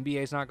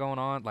 NBA's not going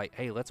on. Like,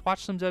 hey, let's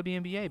watch some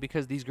WNBA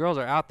because these girls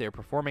are out there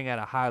performing at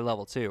a high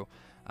level too.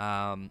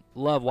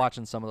 Love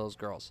watching some of those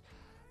girls.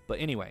 But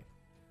anyway,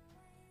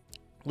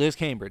 Liz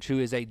Cambridge, who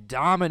is a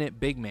dominant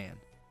big woman.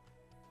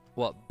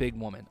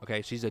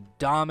 Okay, she's a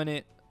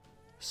dominant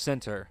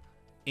center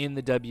in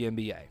the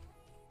WNBA.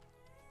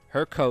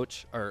 Her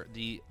coach, or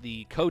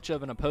the coach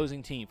of an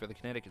opposing team for the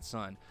Connecticut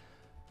Sun,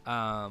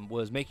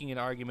 was making an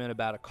argument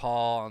about a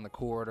call on the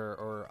court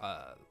or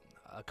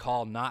a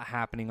call not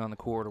happening on the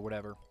court or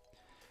whatever.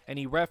 And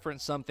he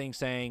referenced something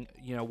saying,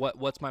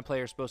 what's my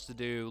player supposed to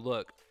do?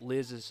 Look,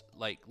 Liz is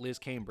like Liz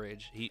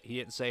Cambridge. He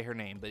didn't say her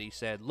name, but he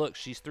said, look,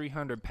 she's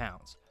 300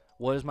 pounds.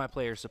 What is my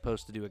player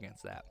supposed to do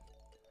against that?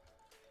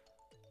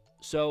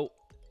 So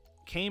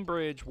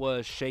Cambridge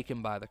was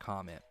shaken by the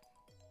comment.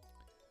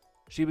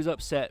 She was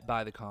upset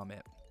by the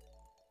comment.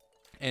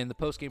 And the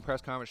post-game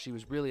press conference, she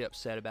was really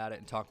upset about it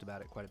and talked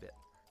about it quite a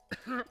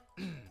bit.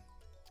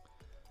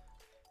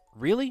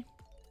 Really?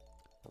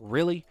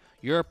 Really?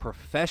 You're a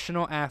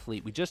professional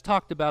athlete. We just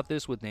talked about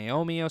this with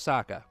Naomi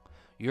Osaka.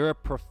 You're a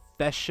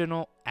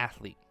professional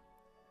athlete.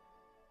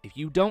 If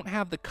you don't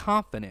have the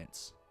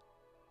confidence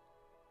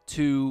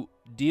to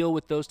deal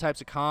with those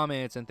types of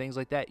comments and things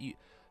like that,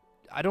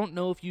 I don't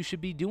know if you should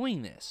be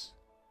doing this,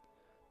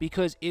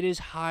 because it is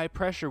high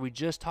pressure. We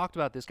just talked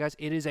about this, guys.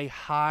 It is a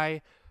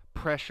high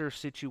pressure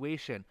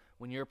situation.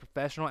 When you're a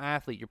professional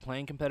athlete, you're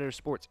playing competitive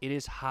sports, it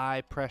is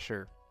high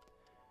pressure.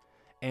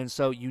 And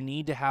so you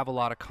need to have a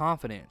lot of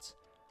confidence.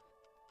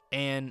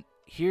 And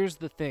here's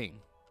the thing,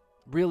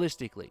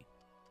 realistically,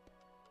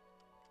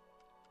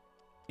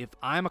 if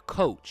I'm a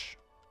coach,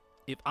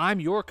 if I'm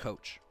your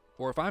coach,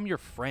 or if I'm your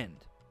friend,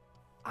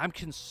 I'm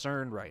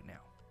concerned right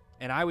now.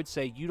 And I would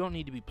say you don't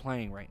need to be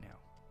playing right now.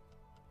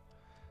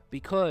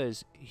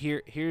 Because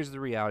here's the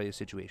reality of the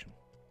situation.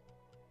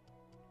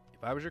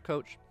 If I was your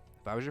coach,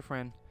 if I was your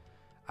friend,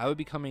 I would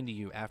be coming to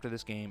you after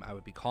this game. I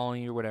would be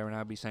calling you or whatever, and I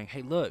would be saying,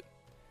 hey, look,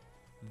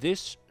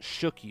 this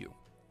shook you.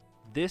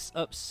 This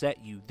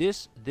upset you.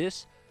 This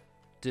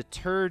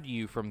deterred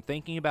you from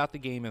thinking about the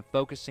game and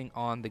focusing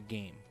on the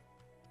game,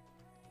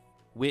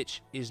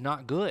 which is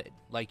not good.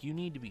 Like, you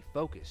need to be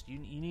focused. You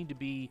need to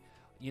be,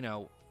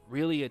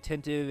 really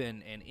attentive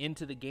and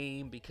into the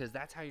game, because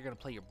that's how you're going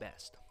to play your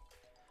best.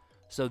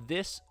 So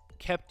this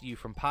kept you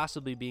from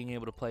possibly being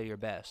able to play your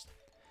best.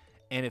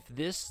 And if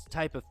this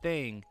type of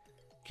thing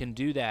can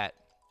do that,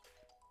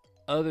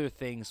 other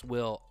things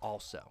will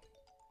also.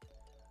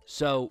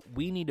 So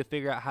we need to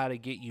figure out how to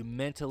get you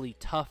mentally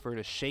tougher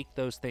to shake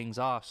those things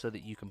off so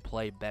that you can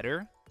play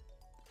better.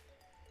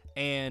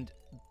 And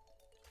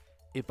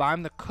if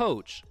I'm the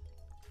coach,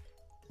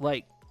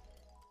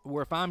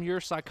 or if I'm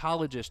your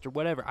psychologist or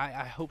whatever,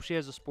 I hope she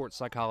has a sports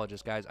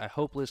psychologist, guys. I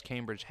hope Liz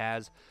Cambridge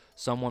has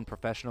someone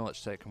professional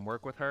that can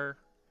work with her,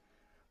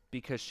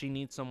 because she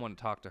needs someone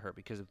to talk to her.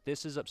 Because if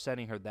this is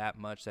upsetting her that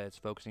much that it's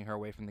focusing her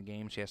away from the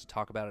game, she has to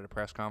talk about it at a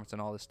press conference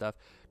and all this stuff.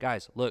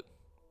 Guys, look,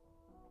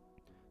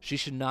 she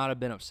should not have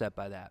been upset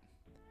by that.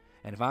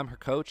 And if I'm her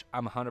coach,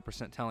 I'm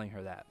 100% telling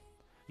her that.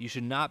 You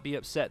should not be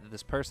upset that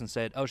this person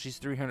said, oh, she's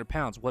 300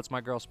 pounds. What's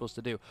my girl supposed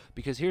to do?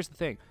 Because here's the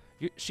thing.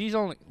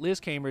 Liz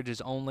Cambridge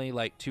is only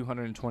like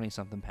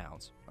 220-something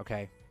pounds,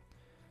 okay?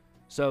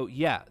 So,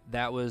 yeah,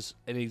 that was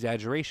an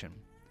exaggeration.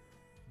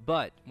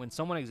 But when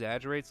someone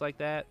exaggerates like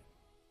that,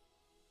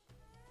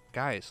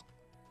 guys,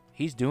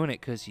 he's doing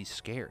it because he's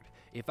scared.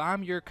 If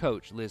I'm your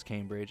coach, Liz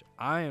Cambridge,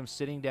 I am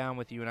sitting down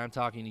with you and I'm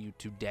talking to you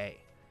today.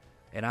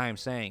 And I am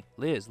saying,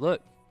 Liz,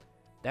 look,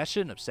 that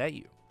shouldn't upset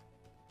you.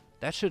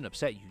 That shouldn't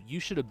upset you. You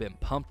should have been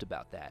pumped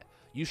about that.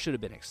 You should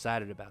have been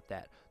excited about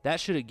that. That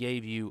should have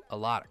gave you a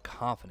lot of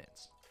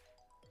confidence.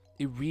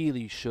 It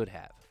really should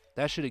have.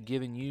 That should have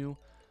given you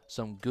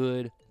some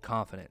good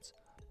confidence.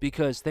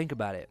 Because think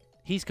about it.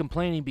 He's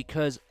complaining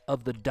because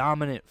of the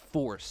dominant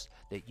force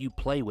that you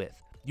play with.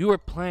 You are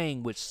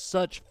playing with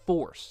such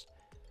force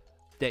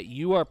that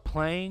you are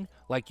playing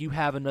like you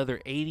have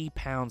another 80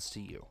 pounds to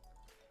you.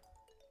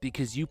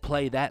 Because you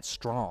play that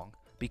strong.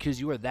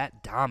 Because you are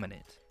that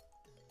dominant.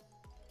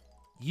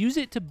 Use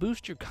it to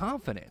boost your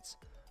confidence.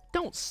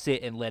 Don't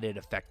sit and let it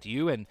affect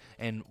you and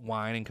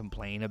whine and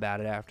complain about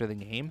it after the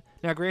game.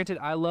 Now, granted,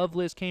 I love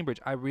Liz Cambridge.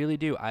 I really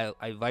do. I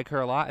like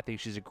her a lot. I think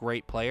she's a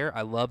great player.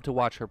 I love to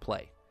watch her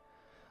play.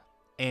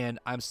 And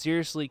I'm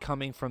seriously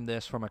coming from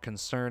this from a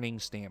concerning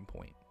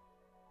standpoint.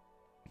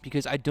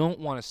 Because I don't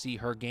want to see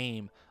her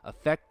game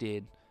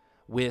affected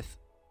with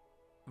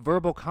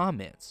verbal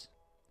comments.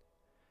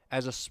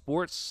 As a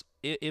sports,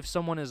 if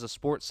someone is a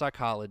sports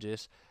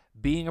psychologist,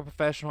 being a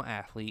professional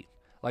athlete,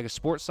 like a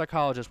sports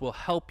psychologist will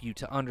help you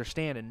to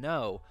understand and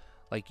know,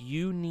 like,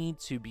 you need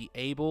to be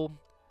able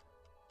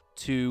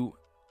to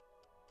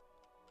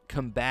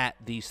combat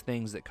these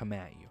things that come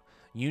at you.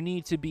 You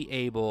need to be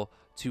able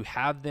to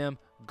have them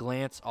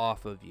glance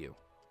off of you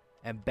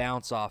and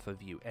bounce off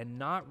of you and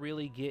not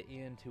really get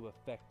in to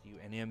affect you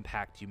and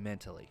impact you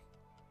mentally.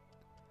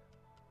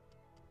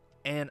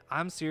 And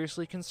I'm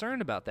seriously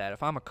concerned about that.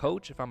 If I'm a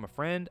coach, if I'm a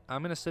friend,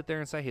 I'm going to sit there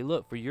and say, hey,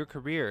 look, for your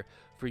career,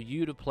 for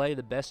you to play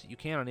the best that you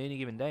can on any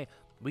given day,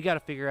 we got to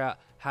figure out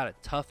how to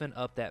toughen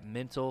up that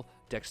mental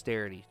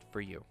dexterity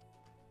for you.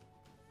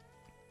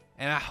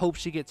 And I hope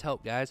she gets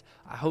help, guys.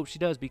 I hope she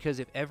does, because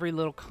if every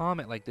little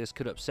comment like this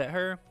could upset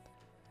her,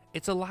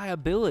 it's a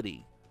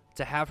liability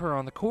to have her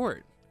on the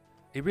court.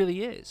 It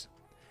really is.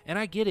 And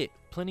I get it.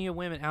 Plenty of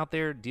women out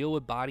there deal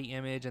with body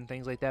image and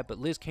things like that. But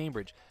Liz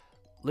Cambridge,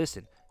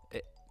 listen,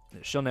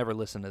 she'll never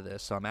listen to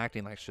this, so I'm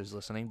acting like she's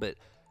listening. But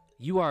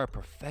You are a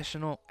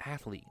professional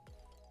athlete.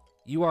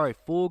 You are a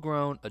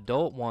full-grown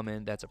adult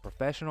woman that's a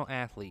professional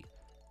athlete.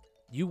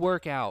 You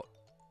work out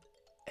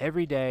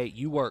every day.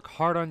 You work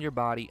hard on your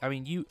body. I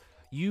mean,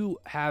 you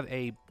have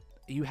a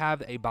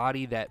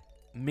body that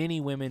many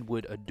women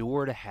would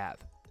adore to have.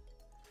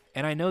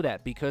 And I know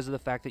that because of the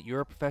fact that you're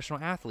a professional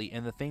athlete,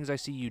 and the things I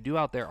see you do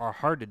out there are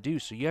hard to do,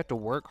 so you have to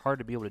work hard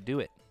to be able to do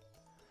it.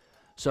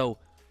 So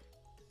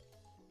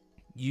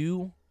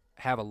you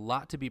have a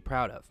lot to be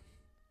proud of,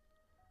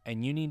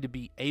 and you need to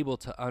be able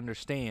to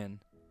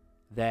understand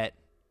that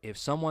if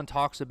someone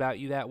talks about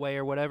you that way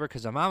or whatever,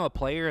 because if I'm a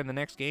player in the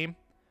next game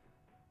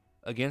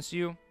against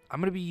you, I'm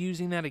going to be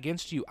using that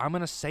against you. I'm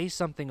going to say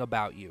something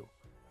about you,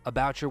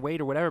 about your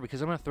weight or whatever, because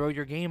I'm going to throw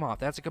your game off.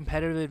 That's a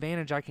competitive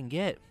advantage I can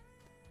get.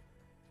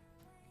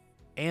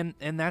 And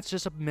that's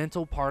just a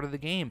mental part of the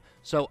game.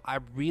 So I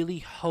really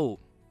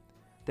hope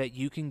that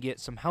you can get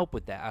some help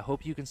with that. I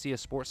hope you can see a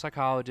sports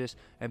psychologist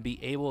and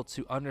be able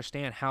to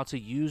understand how to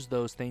use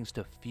those things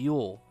to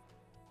fuel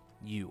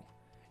you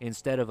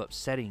instead of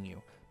upsetting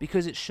you.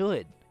 Because it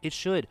should. It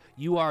should.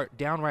 You are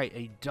downright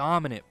a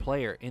dominant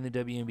player in the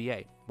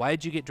WNBA. Why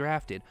did you get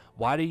drafted?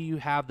 Why do you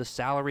have the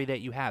salary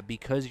that you have?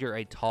 Because you're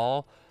a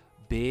tall,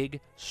 big,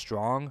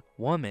 strong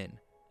woman.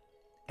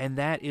 And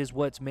that is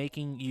what's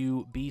making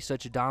you be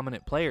such a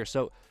dominant player.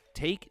 So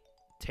take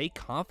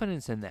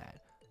confidence in that.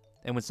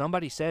 And when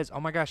somebody says, oh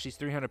my gosh, she's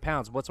 300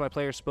 pounds, what's my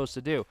player supposed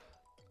to do?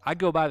 I'd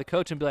go by the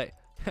coach and be like,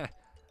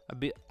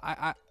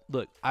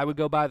 look, I would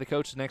go by the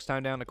coach the next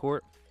time down the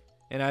court,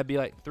 and I'd be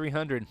like,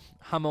 300,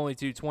 I'm only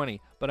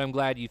 220, but I'm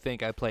glad you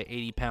think I play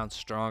 80 pounds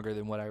stronger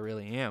than what I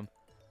really am.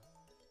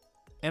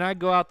 And I'd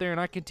go out there and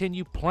I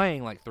continue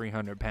playing like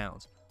 300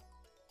 pounds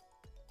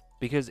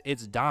because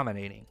it's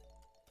dominating.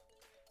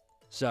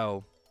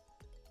 So,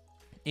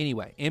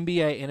 anyway,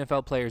 NBA,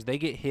 NFL players, they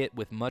get hit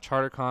with much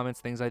harder comments,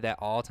 things like that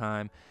all the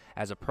time.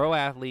 As a pro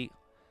athlete,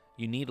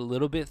 you need a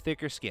little bit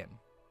thicker skin,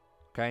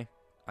 okay?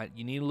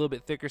 You need a little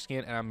bit thicker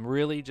skin, and I'm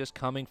really just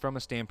coming from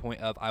a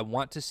standpoint of I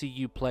want to see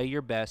you play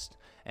your best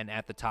and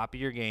at the top of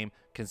your game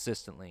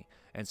consistently.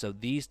 And so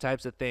these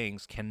types of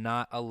things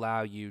cannot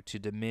allow you to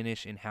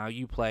diminish in how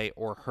you play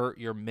or hurt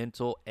your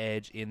mental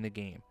edge in the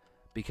game,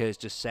 because it's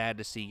just sad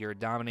to see you're a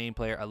dominating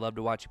player. I love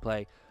to watch you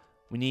play.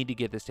 We need to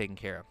get this taken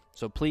care of.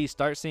 So please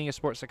start seeing a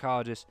sports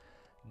psychologist.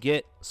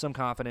 Get some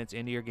confidence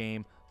into your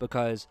game,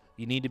 because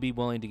you need to be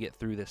willing to get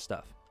through this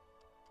stuff.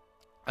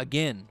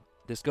 Again,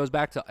 this goes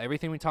back to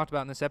everything we talked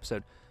about in this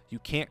episode. You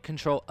can't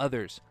control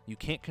others. You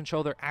can't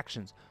control their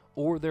actions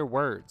or their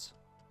words.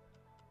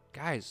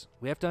 Guys,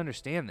 we have to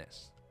understand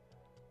this.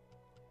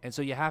 And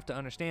so you have to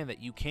understand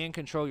that you can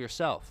control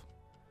yourself.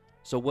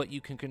 So what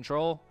you can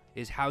control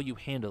is how you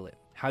handle it,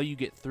 how you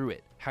get through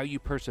it, how you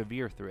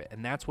persevere through it.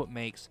 And that's what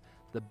makes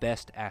the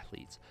best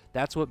athletes.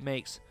 That's what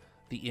makes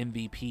the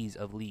MVPs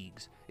of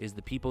leagues, is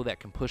the people that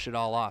can push it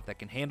all off, that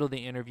can handle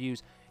the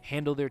interviews,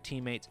 handle their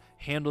teammates,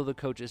 handle the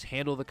coaches,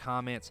 handle the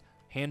comments,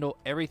 handle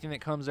everything that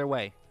comes their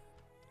way,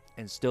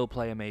 and still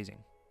play amazing.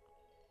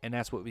 And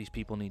that's what these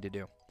people need to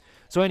do.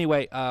 So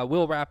anyway,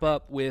 we'll wrap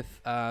up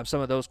with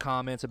some of those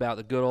comments about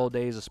the good old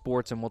days of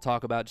sports, and we'll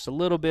talk about just a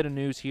little bit of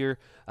news here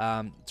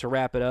to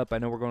wrap it up. I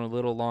know we're going a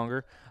little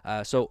longer.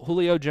 So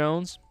Julio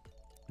Jones,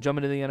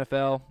 jumping to the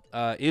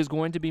NFL, is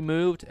going to be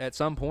moved at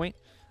some point.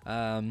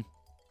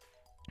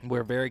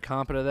 We're very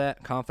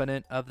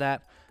confident of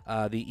that.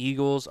 The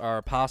Eagles are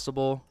a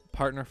possible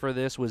partner for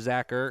this with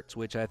Zach Ertz,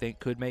 which I think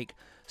could make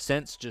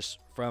sense just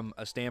from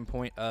a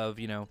standpoint of,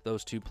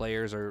 those two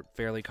players are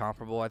fairly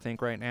comparable, I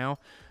think, right now.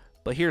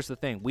 But here's the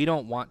thing. We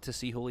don't want to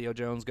see Julio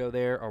Jones go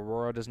there.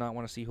 Aurora does not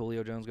want to see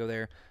Julio Jones go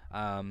there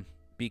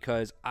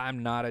because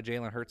I'm not a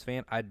Jalen Hurts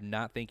fan. I do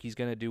not think he's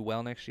going to do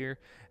well next year.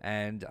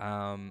 And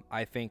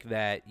I think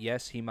that,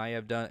 yes, he may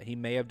have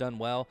done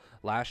well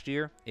last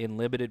year in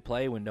limited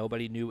play when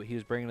nobody knew what he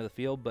was bringing to the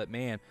field. But,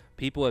 man,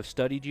 people have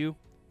studied you.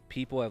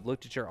 People have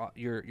looked at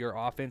your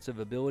offensive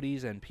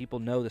abilities, and people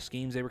know the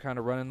schemes they were kind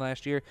of running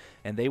last year,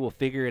 and they will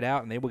figure it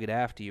out, and they will get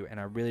after you. And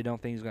I really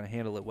don't think he's going to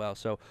handle it well.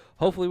 So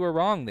hopefully we're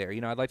wrong there.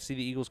 I'd like to see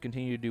the Eagles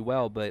continue to do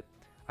well, but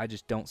I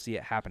just don't see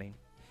it happening.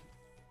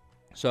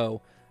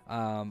 So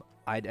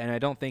I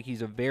don't think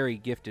he's a very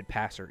gifted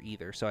passer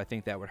either. So I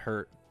think that would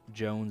hurt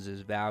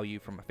Jones's value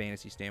from a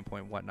fantasy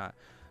standpoint and whatnot.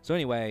 So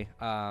anyway,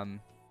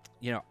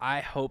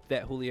 I hope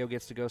that Julio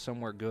gets to go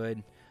somewhere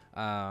good.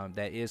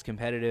 That is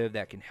competitive,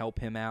 that can help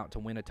him out to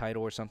win a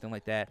title or something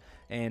like that,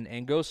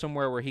 and go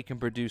somewhere where he can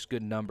produce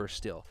good numbers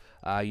still.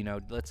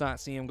 Let's not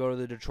see him go to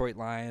the Detroit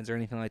Lions or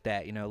anything like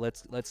that.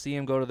 Let's see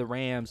him go to the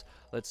Rams.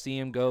 Let's see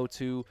him go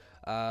to,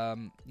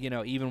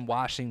 even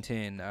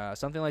Washington,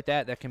 something like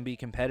that can be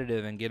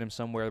competitive and get him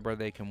somewhere where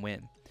they can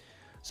win.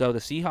 So the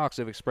Seahawks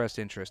have expressed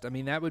interest. I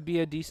mean, that would be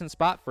a decent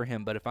spot for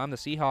him, but if I'm the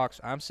Seahawks,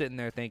 I'm sitting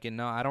there thinking,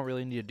 no, I don't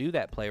really need to do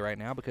that play right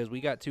now because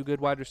we got two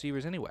good wide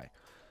receivers anyway.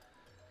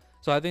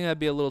 So I think that'd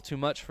be a little too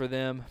much for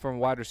them from a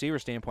wide receiver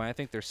standpoint. I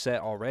think they're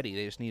set already.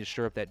 They just need to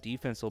shore up that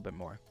defense a little bit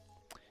more,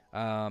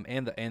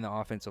 and the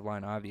offensive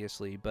line,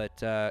 obviously.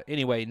 But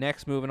anyway,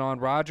 next, moving on,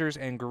 Rodgers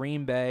and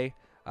Green Bay.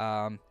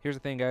 Here's the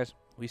thing, guys.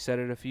 We said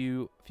it a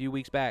few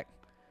weeks back.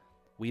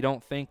 We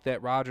don't think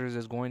that Rodgers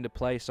is going to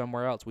play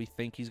somewhere else. We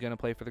think he's going to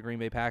play for the Green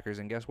Bay Packers.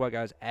 And guess what,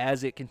 guys?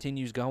 As it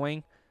continues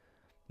going,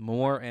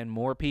 more and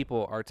more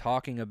people are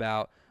talking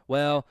about,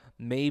 well,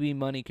 maybe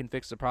money can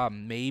fix the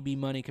problem. Maybe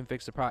money can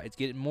fix the problem. It's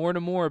getting more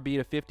and more be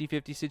a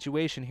 50-50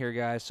 situation here,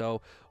 guys.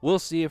 So we'll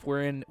see if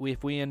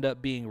we end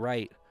up being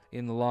right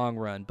in the long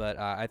run. But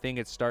I think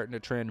it's starting to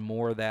trend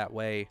more that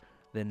way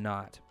than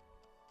not.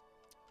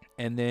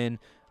 And then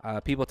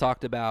people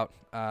talked about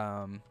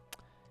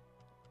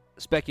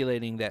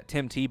speculating that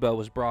Tim Tebow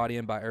was brought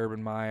in by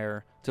Urban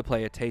Meyer to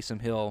play a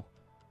Taysom Hill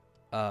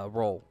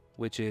role,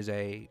 which is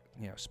a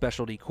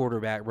specialty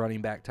quarterback,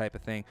 running back type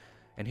of thing.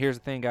 And here's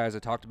the thing, guys, I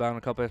talked about it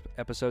a couple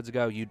episodes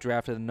ago. You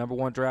drafted the number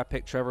 1 draft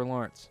pick, Trevor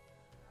Lawrence.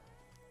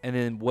 And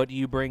then what do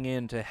you bring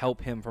in to help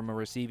him from a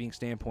receiving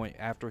standpoint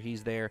after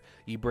he's there?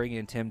 You bring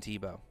in Tim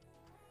Tebow.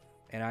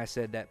 And I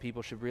said that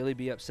people should really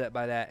be upset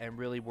by that and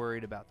really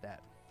worried about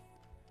that.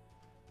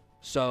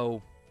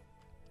 So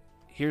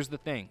here's the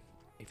thing.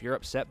 If you're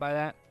upset by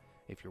that,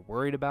 if you're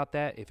worried about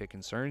that, if it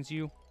concerns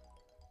you,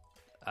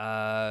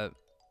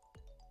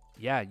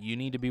 you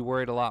need to be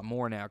worried a lot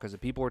more now, because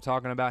if people were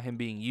talking about him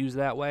being used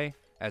that way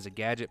as a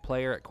gadget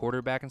player at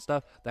quarterback and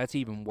stuff, that's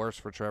even worse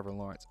for Trevor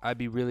Lawrence. I'd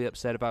be really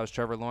upset if I was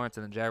Trevor Lawrence,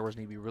 and the Jaguars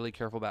need to be really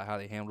careful about how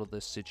they handle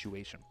this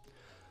situation.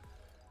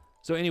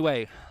 So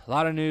anyway, a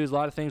lot of news, a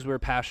lot of things we were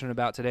passionate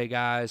about today,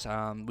 guys.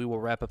 We will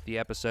wrap up the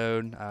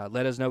episode.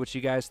 Let us know what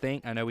you guys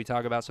think. I know we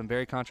talk about some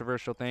very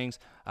controversial things.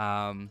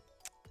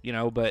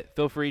 But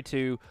feel free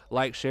to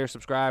like, share,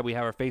 subscribe. We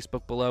have our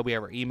Facebook below. We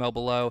have our email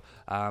below.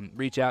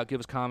 Reach out, give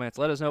us comments.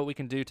 Let us know what we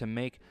can do to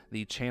make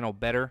the channel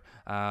better,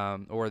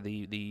 or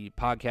the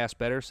podcast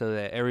better, so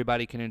that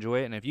everybody can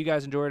enjoy it. And if you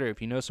guys enjoy it, or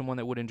if you know someone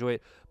that would enjoy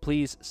it,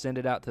 please send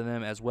it out to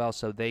them as well,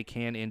 so they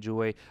can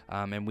enjoy,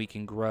 and we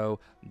can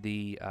grow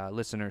the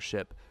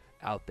listenership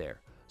out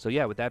there. So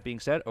yeah, with that being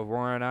said,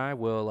 Aurora and I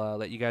will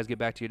let you guys get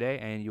back to your day,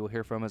 and you will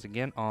hear from us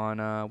again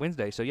on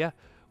Wednesday. So yeah,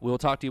 we'll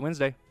talk to you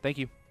Wednesday. Thank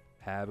you.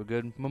 Have a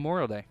good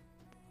Memorial Day.